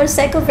max solar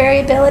cycle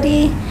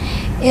variability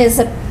is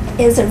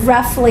a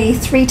roughly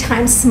 3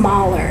 times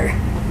smaller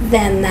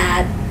than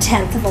that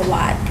 1/10 of a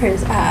watt per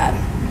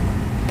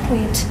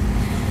point.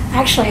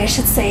 Actually, I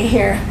should say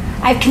here,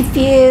 I've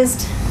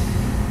confused,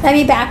 let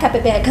me back up a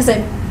bit because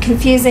I'm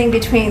confusing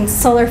between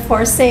solar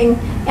forcing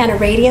and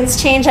irradiance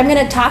change. I'm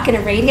going to talk in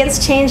irradiance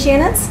change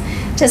units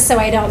just so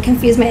I don't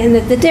confuse me. And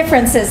the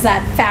difference is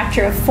that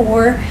factor of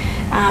 4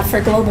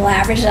 for global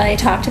average that I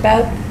talked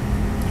about.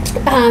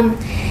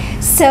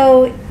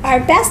 So our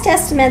best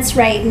estimates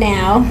right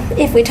now,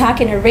 if we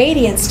talk in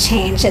irradiance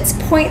change, it's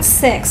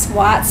 0.6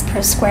 watts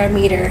per square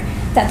meter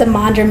that the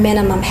Maunder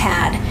minimum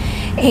had.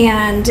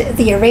 And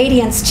the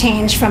irradiance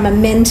change from a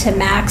min to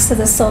max of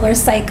the solar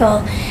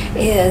cycle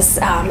is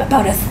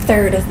about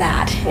 1/3 of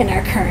that in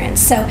our current.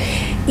 So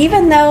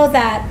even though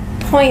that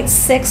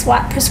 0.6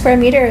 watt per square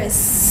meter is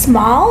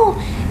small,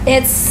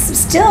 it's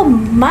still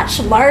much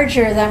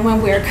larger than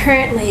when we're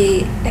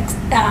currently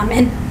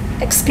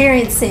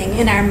experiencing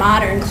in our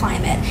modern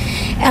climate.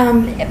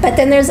 But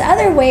then there's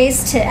other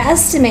ways to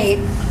estimate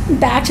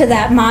back to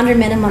that Maunder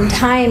minimum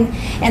time,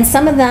 and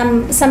some of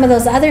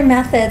those other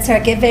methods are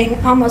giving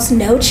almost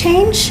no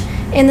change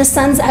in the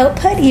sun's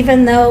output,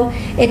 even though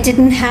it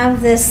didn't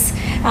have this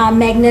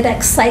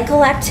magnetic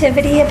cycle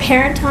activity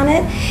apparent on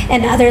it,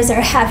 and others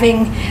are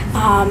having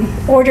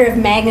order of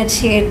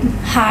magnitude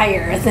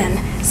higher than,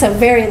 so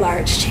very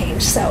large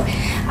change. So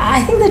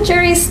I think the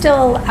jury's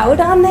still out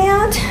on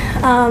that.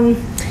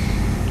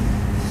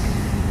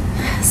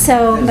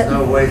 There's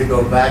no way to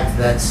go back to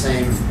that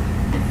same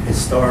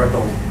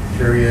historical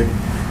period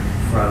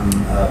from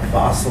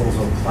fossils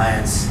or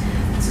plants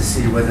to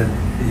see whether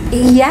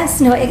Yes,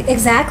 no,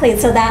 exactly.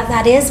 So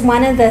that is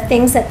one of the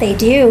things that they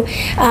do.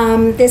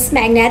 This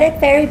magnetic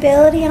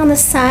variability on the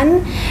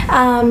sun,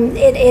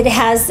 it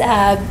has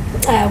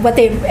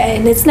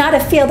and it's not a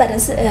field that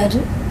is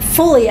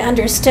fully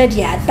understood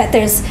yet, but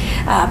there's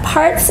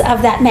parts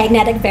of that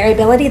magnetic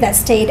variability that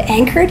stayed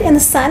anchored in the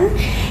sun,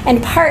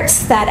 and parts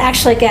that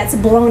actually gets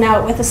blown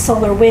out with a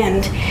solar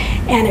wind,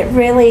 and it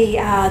really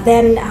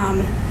then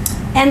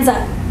ends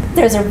up,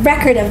 there's a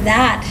record of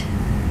that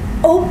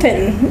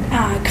open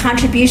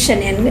contribution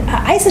in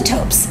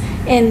isotopes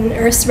in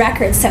Earth's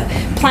record. So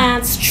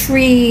plants,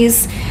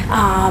 trees,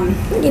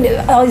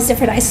 all these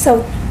different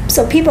isotopes.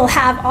 So people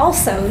have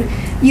also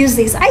use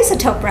these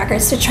isotope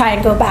records to try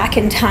and go back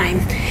in time.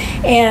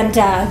 And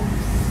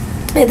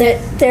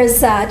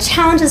there's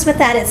challenges with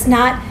that. It's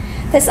not,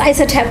 this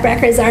isotope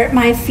records aren't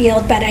my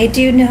field, but I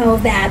do know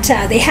that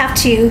they have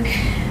to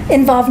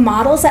involve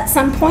models at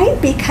some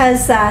point,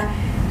 because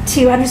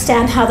to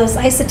understand how those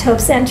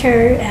isotopes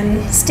enter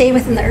and stay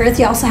within the Earth,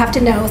 you also have to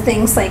know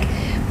things like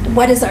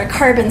what is our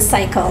carbon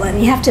cycle,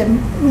 and you have to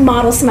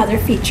model some other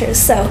features.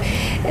 So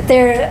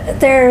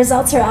their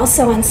results are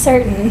also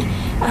uncertain.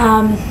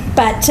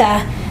 But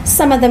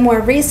some of the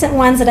more recent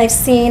ones that I've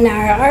seen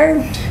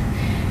are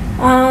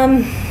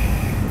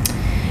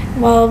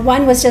well,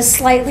 one was just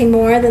slightly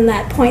more than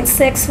that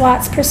 0.6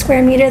 watts per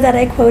square meter that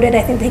I quoted.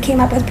 I think they came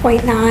up with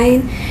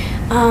 0.9.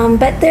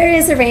 But there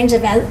is a range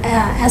of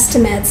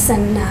estimates,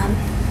 and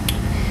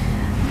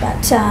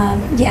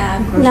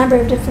yeah, a number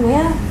of different,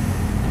 I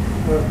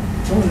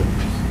want to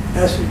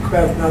ask you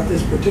about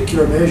this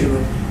particular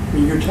measurement. I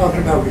mean, you're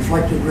talking about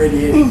reflected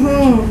radiation.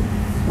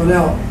 Mm-hmm. Well,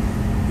 now,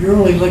 you're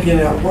only looking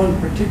at one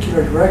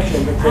particular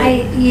direction, but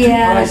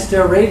yeah. 2 pi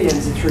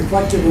steradians, it's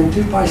reflected in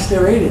 2 pi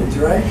steradians,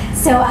 right?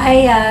 So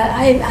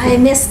I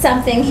missed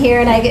something here,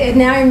 and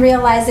now I'm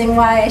realizing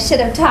why I should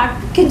have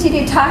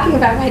continued talking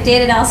about my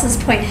data analysis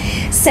point.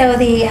 So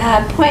the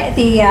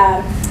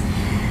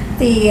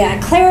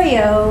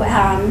CLARREO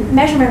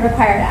measurement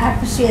required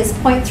accuracy is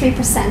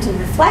 0.3% in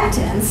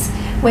reflectance,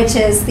 which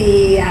is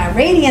the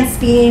radiance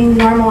beam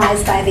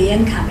normalized by the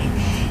incoming.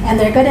 And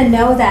they're going to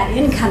know that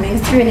incoming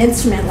through an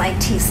instrument like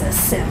TSIS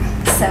SIM.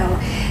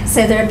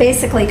 So they're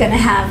basically going to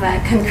have a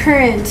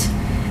concurrent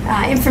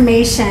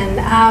information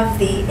of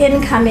the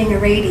incoming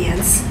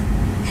irradiance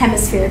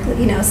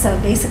hemispherically, so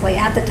basically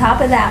at the top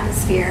of the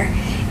atmosphere,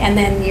 and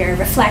then your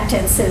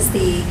reflectance is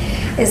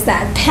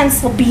that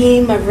pencil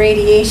beam of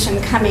radiation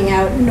coming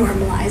out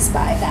normalized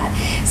by that.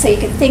 So you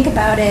can think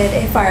about it,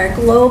 if our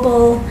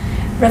global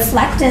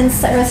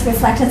reflectance, Earth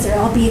reflectance or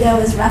albedo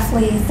is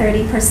roughly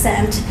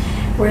 30%,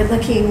 we're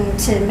looking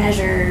to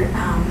measure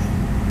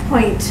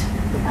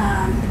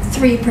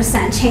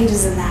 0.3%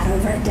 changes in that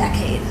over a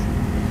decade.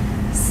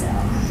 So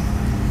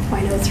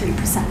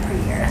 0.03% per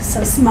year.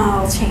 So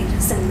small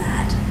changes in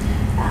that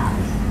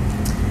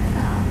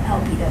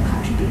albedo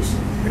contribution.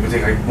 We'll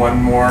take like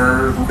one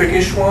more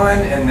quickish one,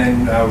 and then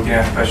we can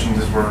ask questions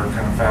as we're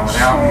kind of filing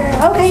out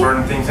and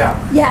sorting things out.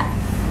 Yeah.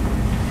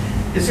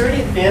 Is there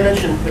any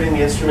advantage in putting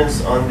the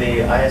instruments on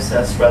the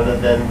ISS rather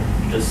than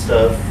just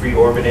free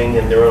orbiting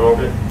in their own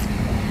orbit?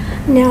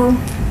 No.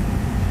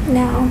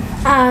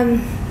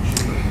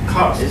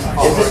 Cost.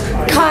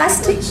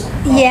 Cost,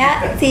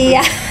 yeah. The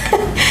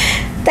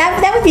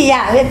that would be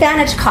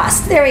advantage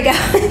cost. There we go.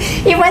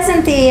 It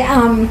wasn't the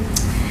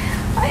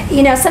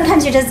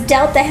sometimes you're just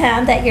dealt the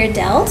hand that you're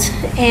dealt,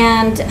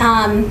 and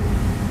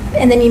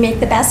then you make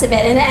the best of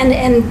it.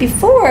 And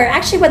before,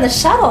 actually, when the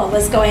shuttle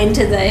was going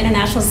to the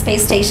International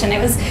Space Station, it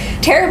was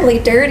terribly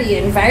dirty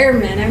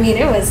environment. I mean,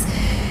 it was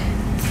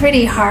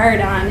pretty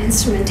hard on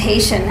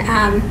instrumentation.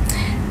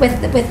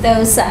 With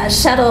those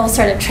shuttle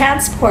sort of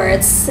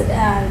transports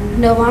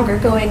no longer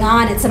going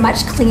on, it's a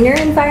much cleaner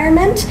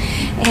environment.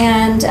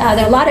 And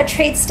there are a lot of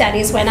trait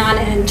studies went on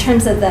in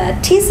terms of the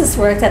TSIS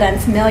work that I'm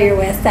familiar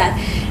with that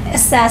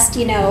assessed,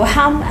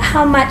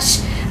 how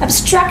much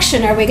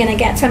obstruction are we going to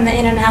get from the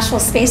International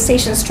Space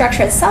Station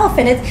structure itself.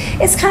 And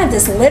it's kind of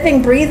this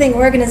living, breathing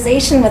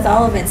organization with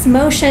all of its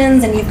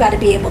motions, and you've got to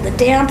be able to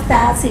damp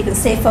that so you can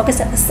stay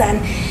focused at the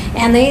sun.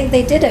 And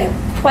they did a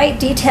quite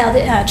detailed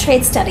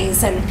trait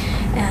studies, and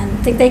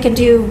think they can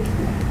do,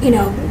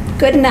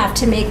 good enough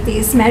to make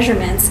these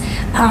measurements.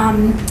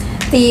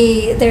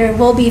 There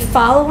will be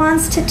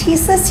follow-ons to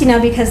TSIS,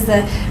 because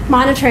the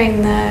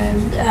monitoring the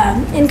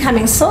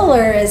incoming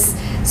solar is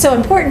so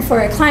important for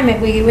our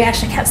climate. We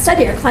actually can't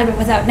study our climate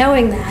without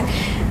knowing that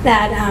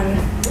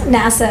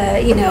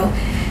NASA,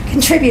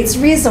 contributes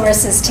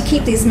resources to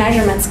keep these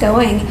measurements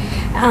going.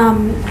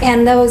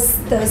 And those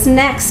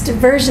next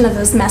version of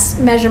those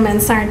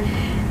measurements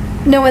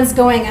no one's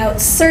going out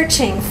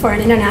searching for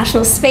an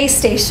International Space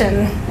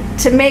Station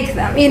to make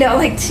them,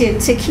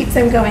 to keep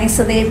them going.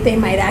 So they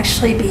might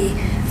actually be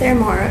their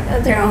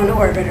own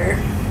orbiter.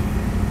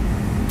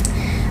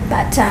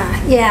 But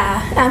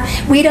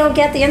we don't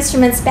get the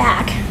instruments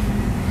back,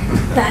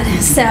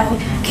 so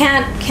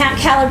can't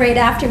calibrate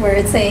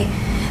afterwards. I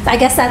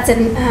guess that's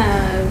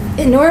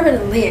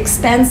inordinately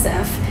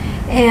expensive,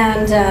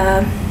 and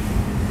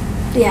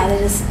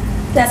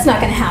that's not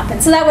going to happen.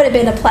 So that would have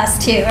been a plus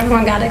too.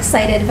 Everyone got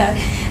excited about.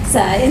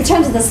 In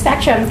terms of the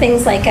spectrum,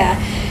 things like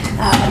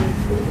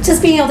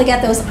just being able to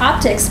get those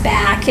optics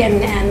back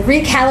and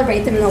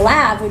recalibrate them in the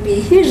lab would be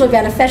hugely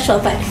beneficial.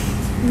 But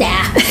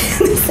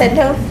said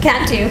no,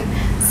 can't do.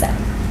 So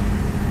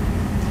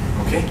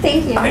okay.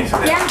 thank you. Thanks for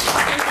that. Yeah.